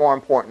out as more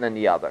important than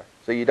the other.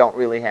 So you don't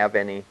really have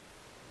any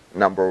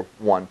number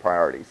one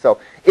priority. So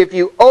if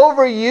you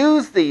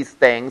overuse these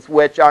things,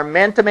 which are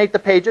meant to make the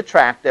page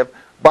attractive,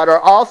 but are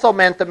also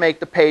meant to make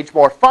the page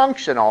more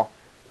functional,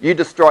 you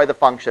destroy the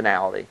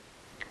functionality.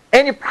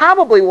 And you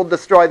probably will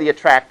destroy the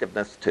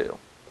attractiveness too,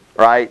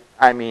 right?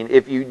 I mean,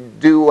 if you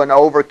do an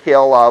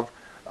overkill of,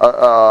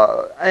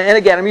 and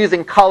again, I'm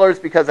using colors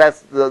because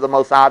that's the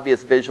most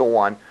obvious visual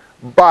one,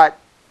 but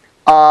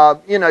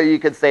you know, you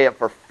could say it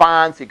for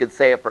fonts, you could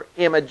say it for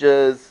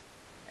images,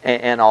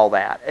 and all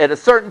that. At a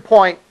certain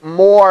point,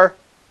 more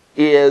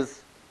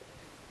is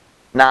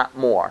not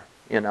more.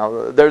 You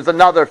know, there's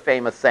another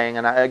famous saying,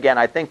 and again,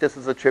 I think this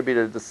is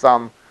attributed to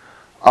some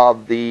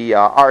of the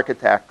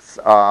architects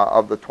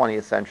of the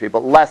 20th century,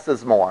 but less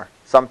is more.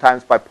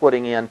 Sometimes by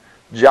putting in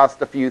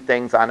just a few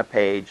things on a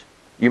page,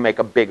 you make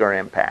a bigger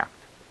impact,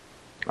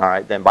 all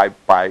right, than by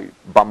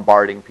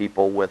bombarding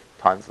people with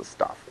tons of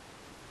stuff.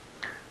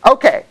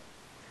 Okay,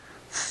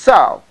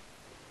 so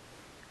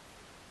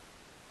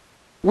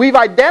we've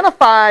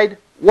identified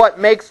what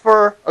makes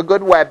for a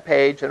good web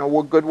page and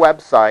a good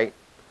website,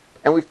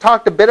 and we've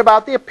talked a bit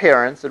about the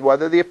appearance and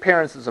whether the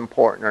appearance is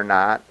important or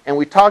not, and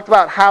we talked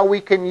about how we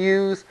can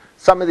use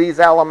some of these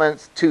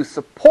elements to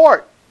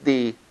support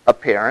the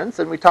appearance,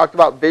 and we talked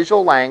about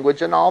visual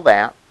language and all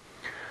that.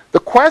 The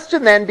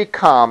question then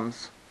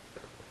becomes,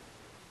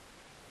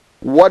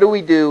 what do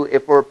we do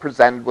if we're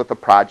presented with a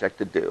project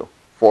to do?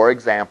 For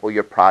example,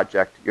 your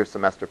project, your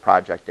semester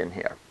project in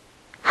here.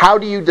 How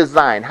do you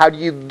design? How do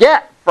you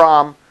get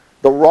from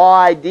the raw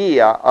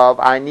idea of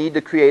I need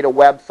to create a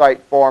website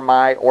for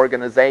my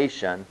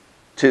organization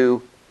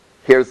to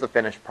here's the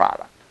finished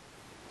product?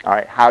 All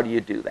right, how do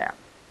you do that?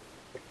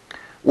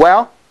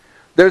 Well,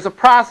 there's a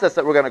process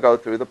that we're going to go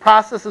through. The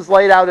process is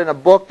laid out in a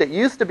book that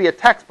used to be a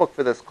textbook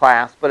for this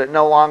class, but it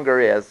no longer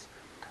is.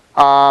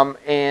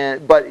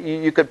 But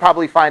you could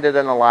probably find it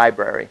in a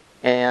library.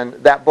 And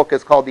that book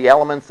is called The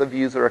Elements of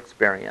User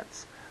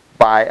Experience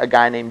by a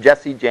guy named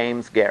Jesse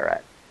James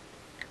Garrett.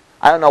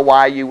 I don't know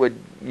why you would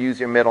use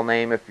your middle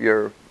name if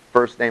your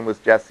first name was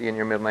Jesse and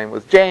your middle name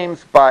was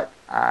James, but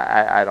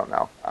I don't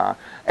know.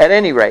 At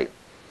any rate,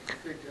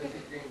 Jesse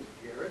James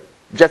Garrett?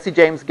 Jesse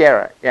James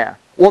Garrett, yeah.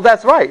 Well,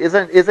 that's right.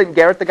 Isn't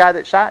Garrett the guy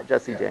that shot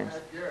Jesse James?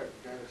 Matt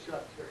Garrett, the guy that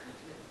shot Jesse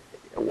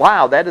James.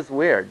 Wow, that is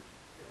weird.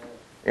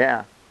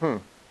 Yeah.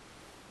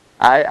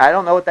 I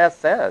don't know what that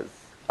says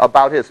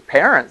about his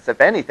parents,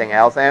 if anything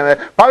else. And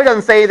it probably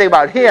doesn't say anything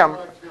about him.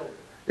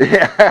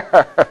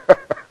 Yeah.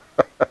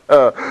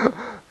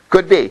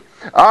 Could be.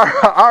 All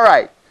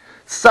right.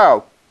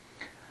 So,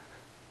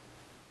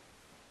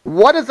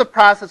 what is the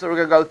process that we're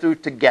going to go through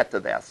to get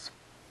to this?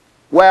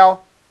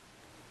 Well,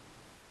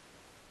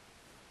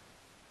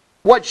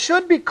 what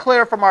should be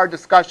clear from our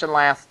discussion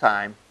last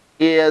time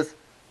is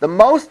the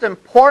most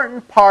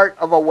important part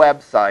of a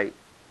website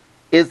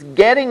is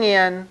getting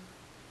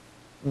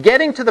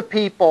to the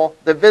people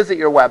that visit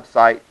your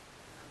website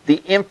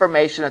the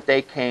information that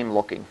they came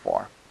looking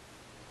for.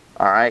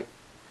 All right?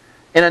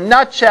 In a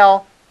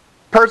nutshell,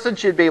 a person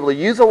should be able to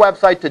use a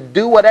website to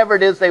do whatever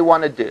it is they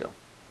want to do.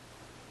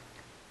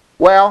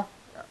 Well,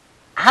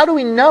 how do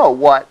we know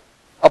what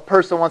a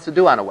person wants to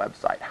do on a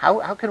website?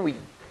 How can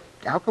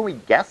we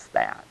guess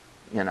that,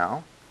 you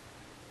know?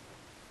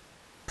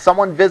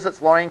 Someone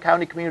visits Lorraine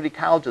County Community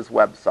College's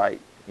website,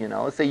 you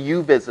know, let's say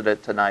you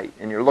visited tonight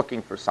and you're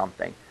looking for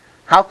something.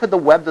 How could the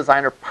web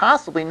designer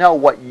possibly know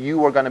what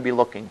you are going to be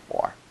looking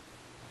for?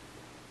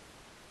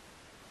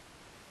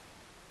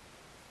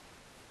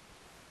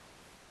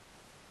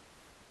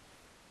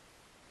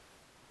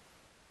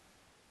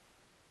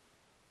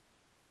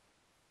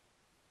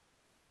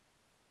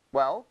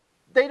 Well,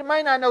 they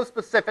might not know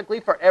specifically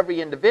for every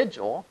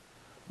individual,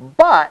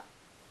 but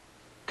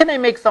can they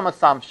make some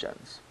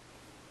assumptions?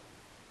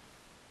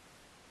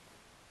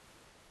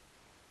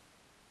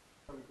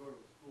 When you go to the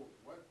school's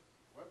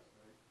website,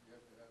 you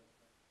have to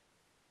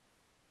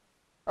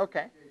have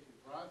Okay. application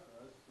process.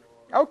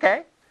 Or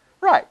Okay.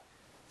 Right.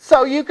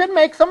 So you can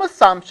make some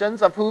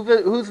assumptions of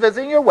who's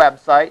visiting your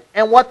website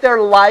and what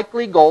their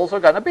likely goals are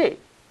going to be.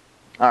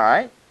 All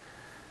right.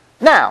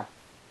 Now,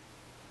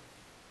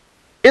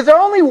 is there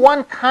only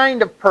one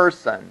kind of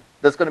person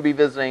that's going to be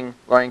visiting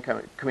Lorraine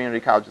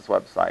Community College's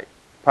website?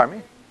 Pardon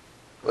me?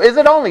 Is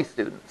it only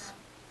students?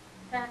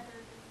 Faculty.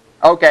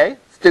 Okay,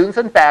 students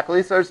and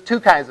faculty, so there's two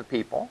kinds of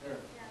people. Yeah,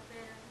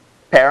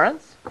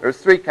 parents. Parents, there's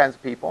three kinds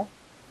of people.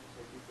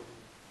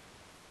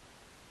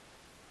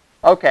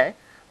 Okay,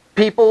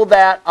 people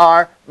that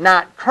are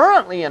not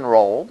currently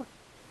enrolled,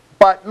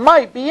 but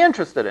might be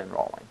interested in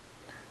enrolling.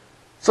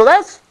 So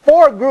that's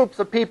four groups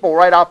of people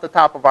right off the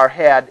top of our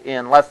head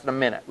in less than a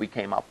minute we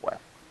came up with.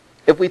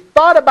 If we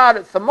thought about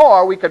it some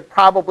more, we could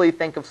probably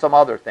think of some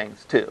other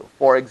things too.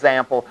 For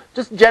example,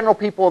 just general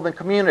people in the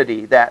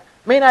community that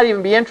may not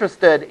even be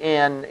interested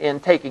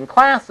in taking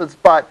classes,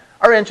 but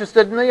are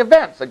interested in the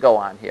events that go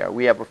on here.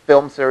 We have a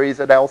film series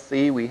at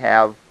LC. We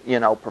have,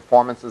 you know,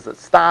 performances at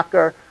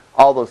Stocker,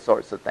 all those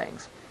sorts of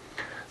things.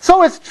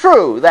 So it's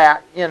true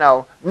that, you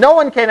know, no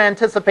one can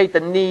anticipate the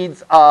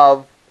needs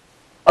of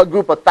a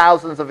group of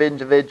thousands of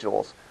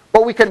individuals.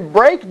 but we can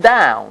break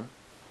down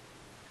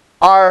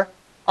our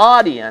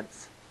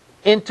audience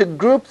into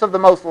groups of the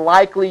most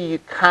likely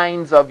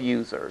kinds of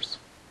users.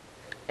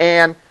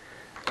 And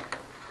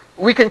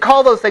we can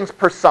call those things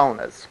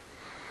personas.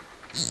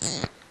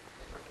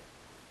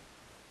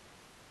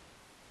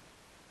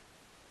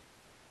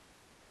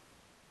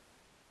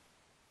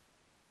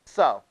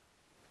 So,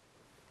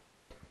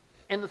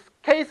 in the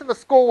case of a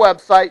school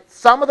website,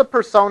 some of the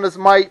personas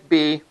might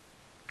be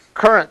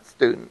current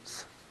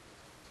students,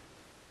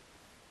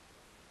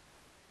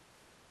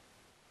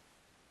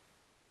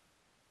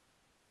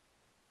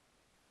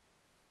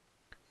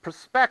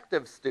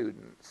 prospective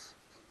students,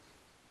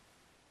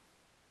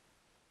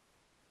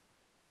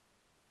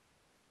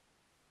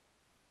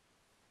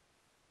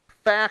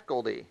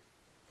 faculty,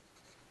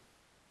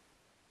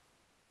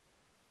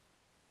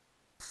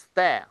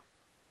 staff.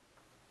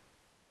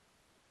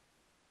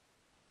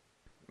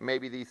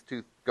 Maybe these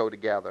two go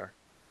together.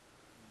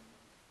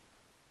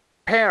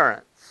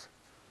 Parents,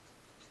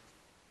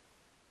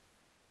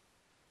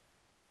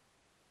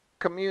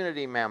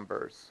 community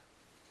members,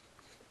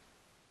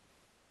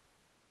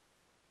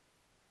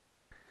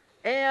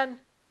 and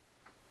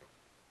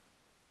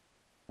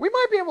we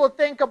might be able to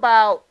think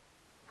about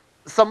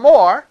some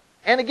more.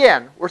 And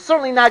again, we're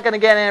certainly not going to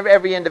get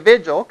every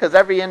individual, because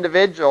every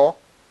individual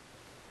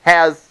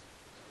has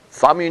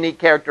some unique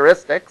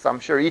characteristics. I'm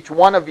sure each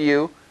one of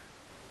you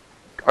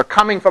are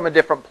coming from a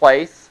different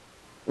place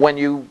when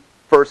you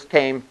first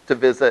came to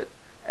visit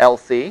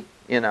LC.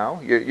 You know,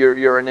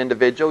 you're an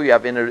individual. You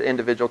have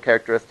individual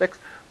characteristics.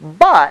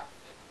 But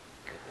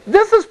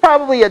this is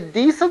probably a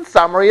decent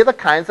summary of the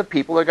kinds of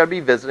people that are going to be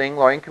visiting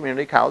Lorain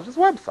Community College's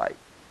website.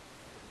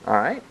 All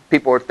right?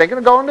 People are thinking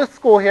of going to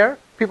school here.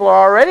 People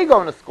are already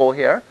going to school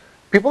here.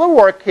 People that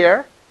work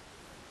here.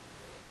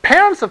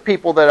 Parents of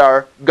people that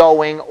are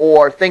going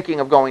or thinking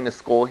of going to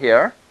school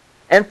here.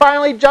 And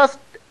finally, just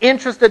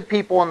interested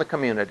people in the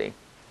community.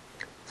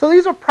 So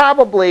these are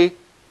probably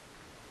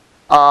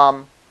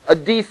a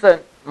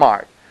decent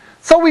mark.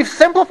 So we've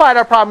simplified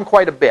our problem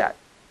quite a bit.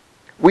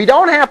 We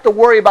don't have to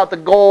worry about the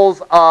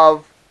goals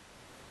of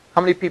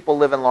how many people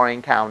live in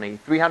Lorain County?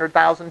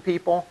 300,000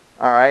 people?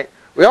 All right.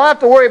 We don't have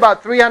to worry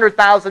about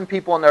 300,000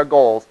 people and their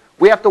goals.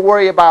 We have to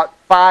worry about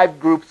 5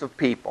 groups of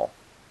people.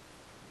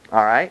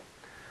 All right.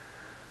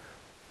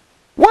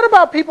 What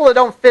about people that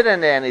don't fit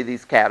into any of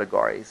these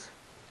categories?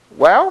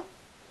 Well,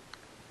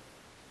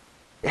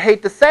 I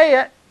hate to say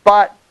it,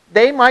 but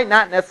they might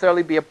not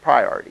necessarily be a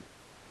priority,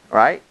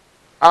 right?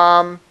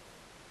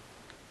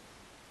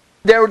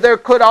 There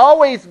could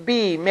always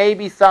be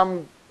maybe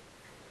some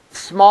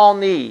small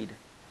need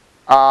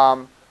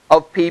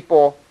of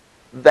people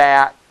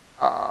that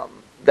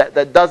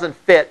that doesn't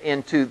fit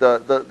into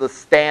the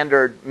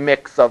standard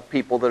mix of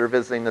people that are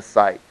visiting the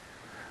site.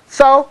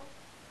 So,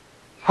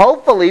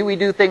 hopefully we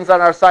do things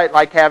on our site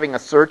like having a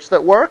search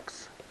that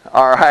works,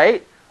 all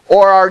right?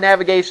 Or our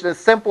navigation is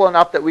simple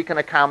enough that we can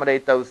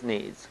accommodate those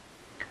needs.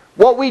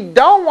 What we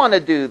don't want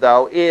to do,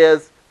 though,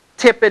 is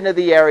tip into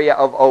the area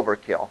of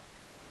overkill,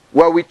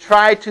 where we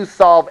try to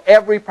solve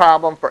every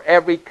problem for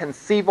every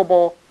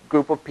conceivable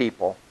group of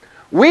people.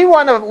 We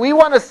want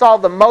to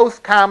solve the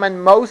most common,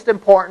 most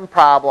important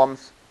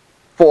problems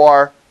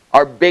for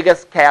our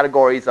biggest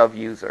categories of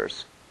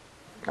users.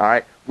 All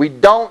right? We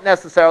don't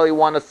necessarily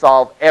want to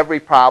solve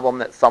every problem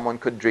that someone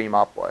could dream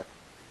up with.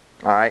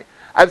 All right?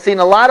 I've seen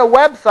a lot of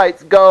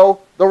websites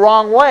go the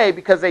wrong way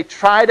because they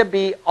try to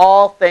be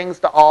all things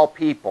to all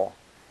people.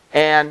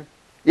 And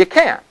you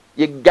can't.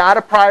 You got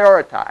to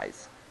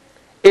prioritize.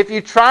 If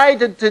you try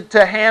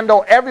to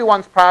handle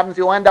everyone's problems,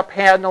 you'll end up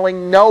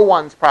handling no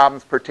one's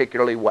problems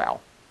particularly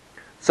well.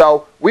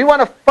 So we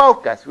want to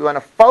focus. We want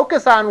to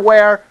focus on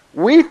where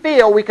we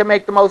feel we can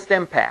make the most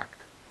impact.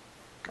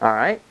 All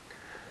right?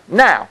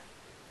 Now,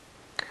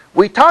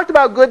 we talked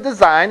about good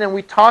design, and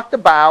we talked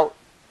about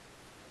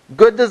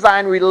good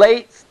design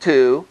relates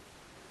to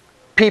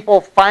people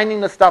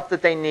finding the stuff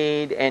that they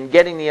need and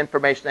getting the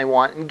information they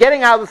want and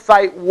getting out of the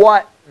site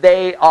what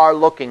they are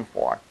looking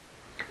for.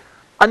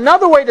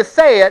 Another way to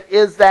say it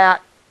is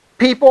that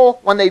people,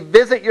 when they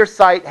visit your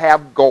site,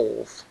 have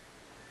goals.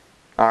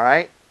 All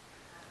right?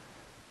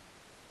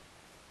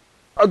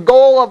 A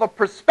goal of a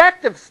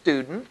prospective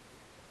student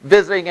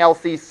visiting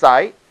LC's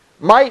site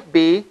might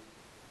be,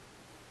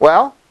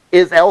 well,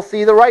 is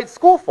LC the right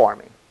school for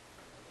me?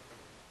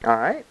 All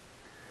right?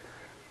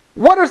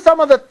 What are some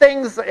of the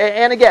things,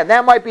 and again,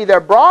 that might be their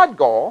broad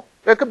goal.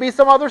 There could be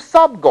some other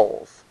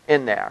sub-goals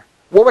in there.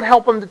 What would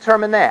help them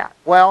determine that?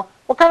 Well,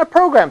 what kind of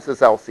programs does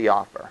LC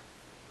offer?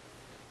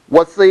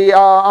 What's the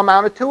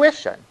amount of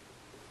tuition?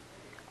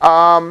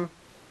 What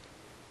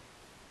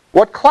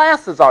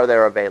classes are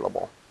there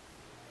available?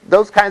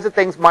 Those kinds of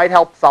things might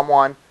help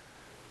someone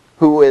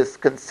who is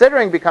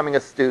considering becoming a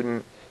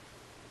student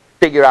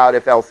figure out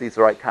if LC is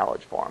the right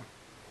college for them.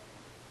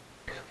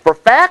 For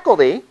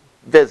faculty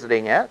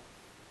visiting it,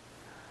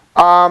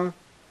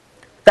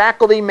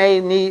 faculty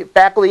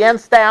and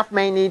staff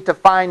may need to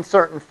find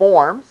certain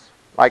forms,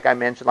 like I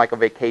mentioned, like a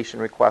vacation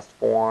request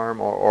form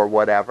or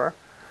whatever.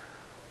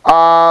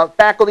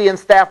 Faculty and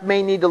staff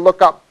may need to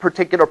look up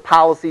particular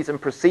policies and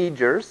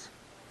procedures.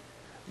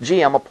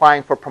 Gee, I'm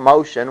applying for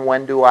promotion.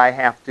 When do I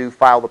have to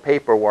file the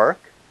paperwork?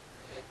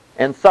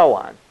 And so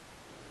on.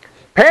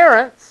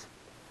 Parents,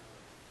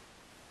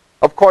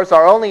 of course,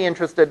 are only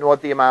interested in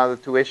what the amount of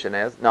the tuition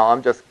is. No,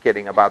 I'm just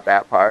kidding about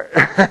that part.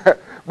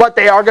 But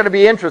they are going to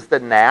be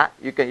interested in that.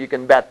 You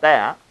can bet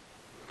that.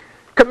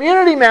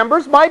 Community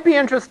members might be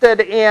interested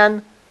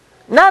in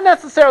not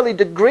necessarily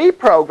degree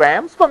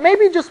programs, but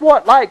maybe just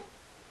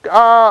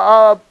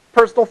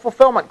personal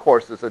fulfillment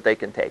courses that they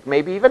can take,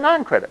 maybe even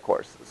non-credit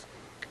courses.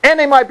 And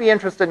they might be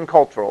interested in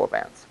cultural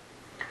events.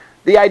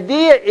 The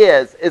idea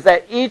is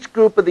that each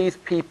group of these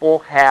people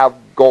have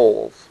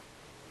goals.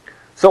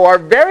 So our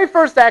very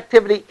first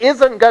activity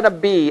isn't going to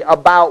be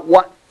about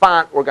what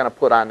font we're going to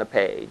put on the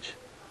page,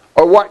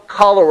 or what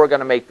color we're going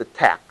to make the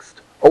text,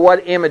 or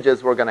what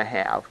images we're going to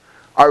have.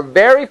 Our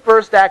very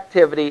first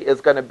activity is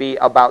going to be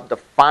about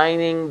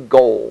defining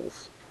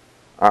goals.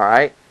 All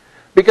right?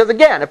 Because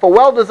again, if a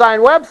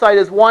well-designed website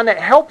is one that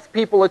helps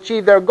people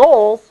achieve their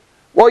goals,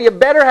 well, you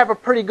better have a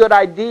pretty good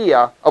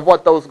idea of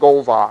what those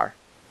goals are.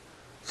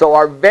 So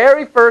our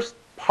very first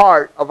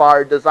part of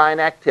our design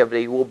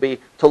activity will be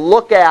to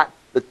look at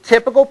the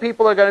typical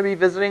people that are going to be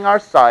visiting our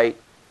site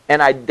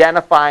and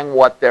identifying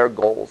what their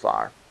goals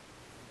are.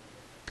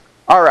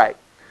 All right.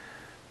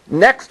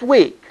 Next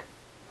week,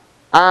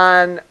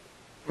 on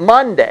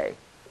Monday,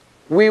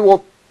 we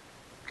will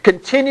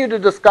continue to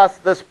discuss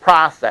this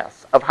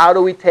process of how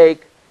do we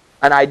take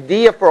an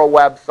idea for a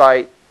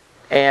website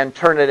and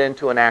turn it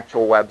into an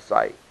actual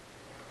website.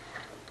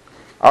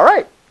 All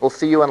right. We'll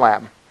see you in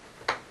lab.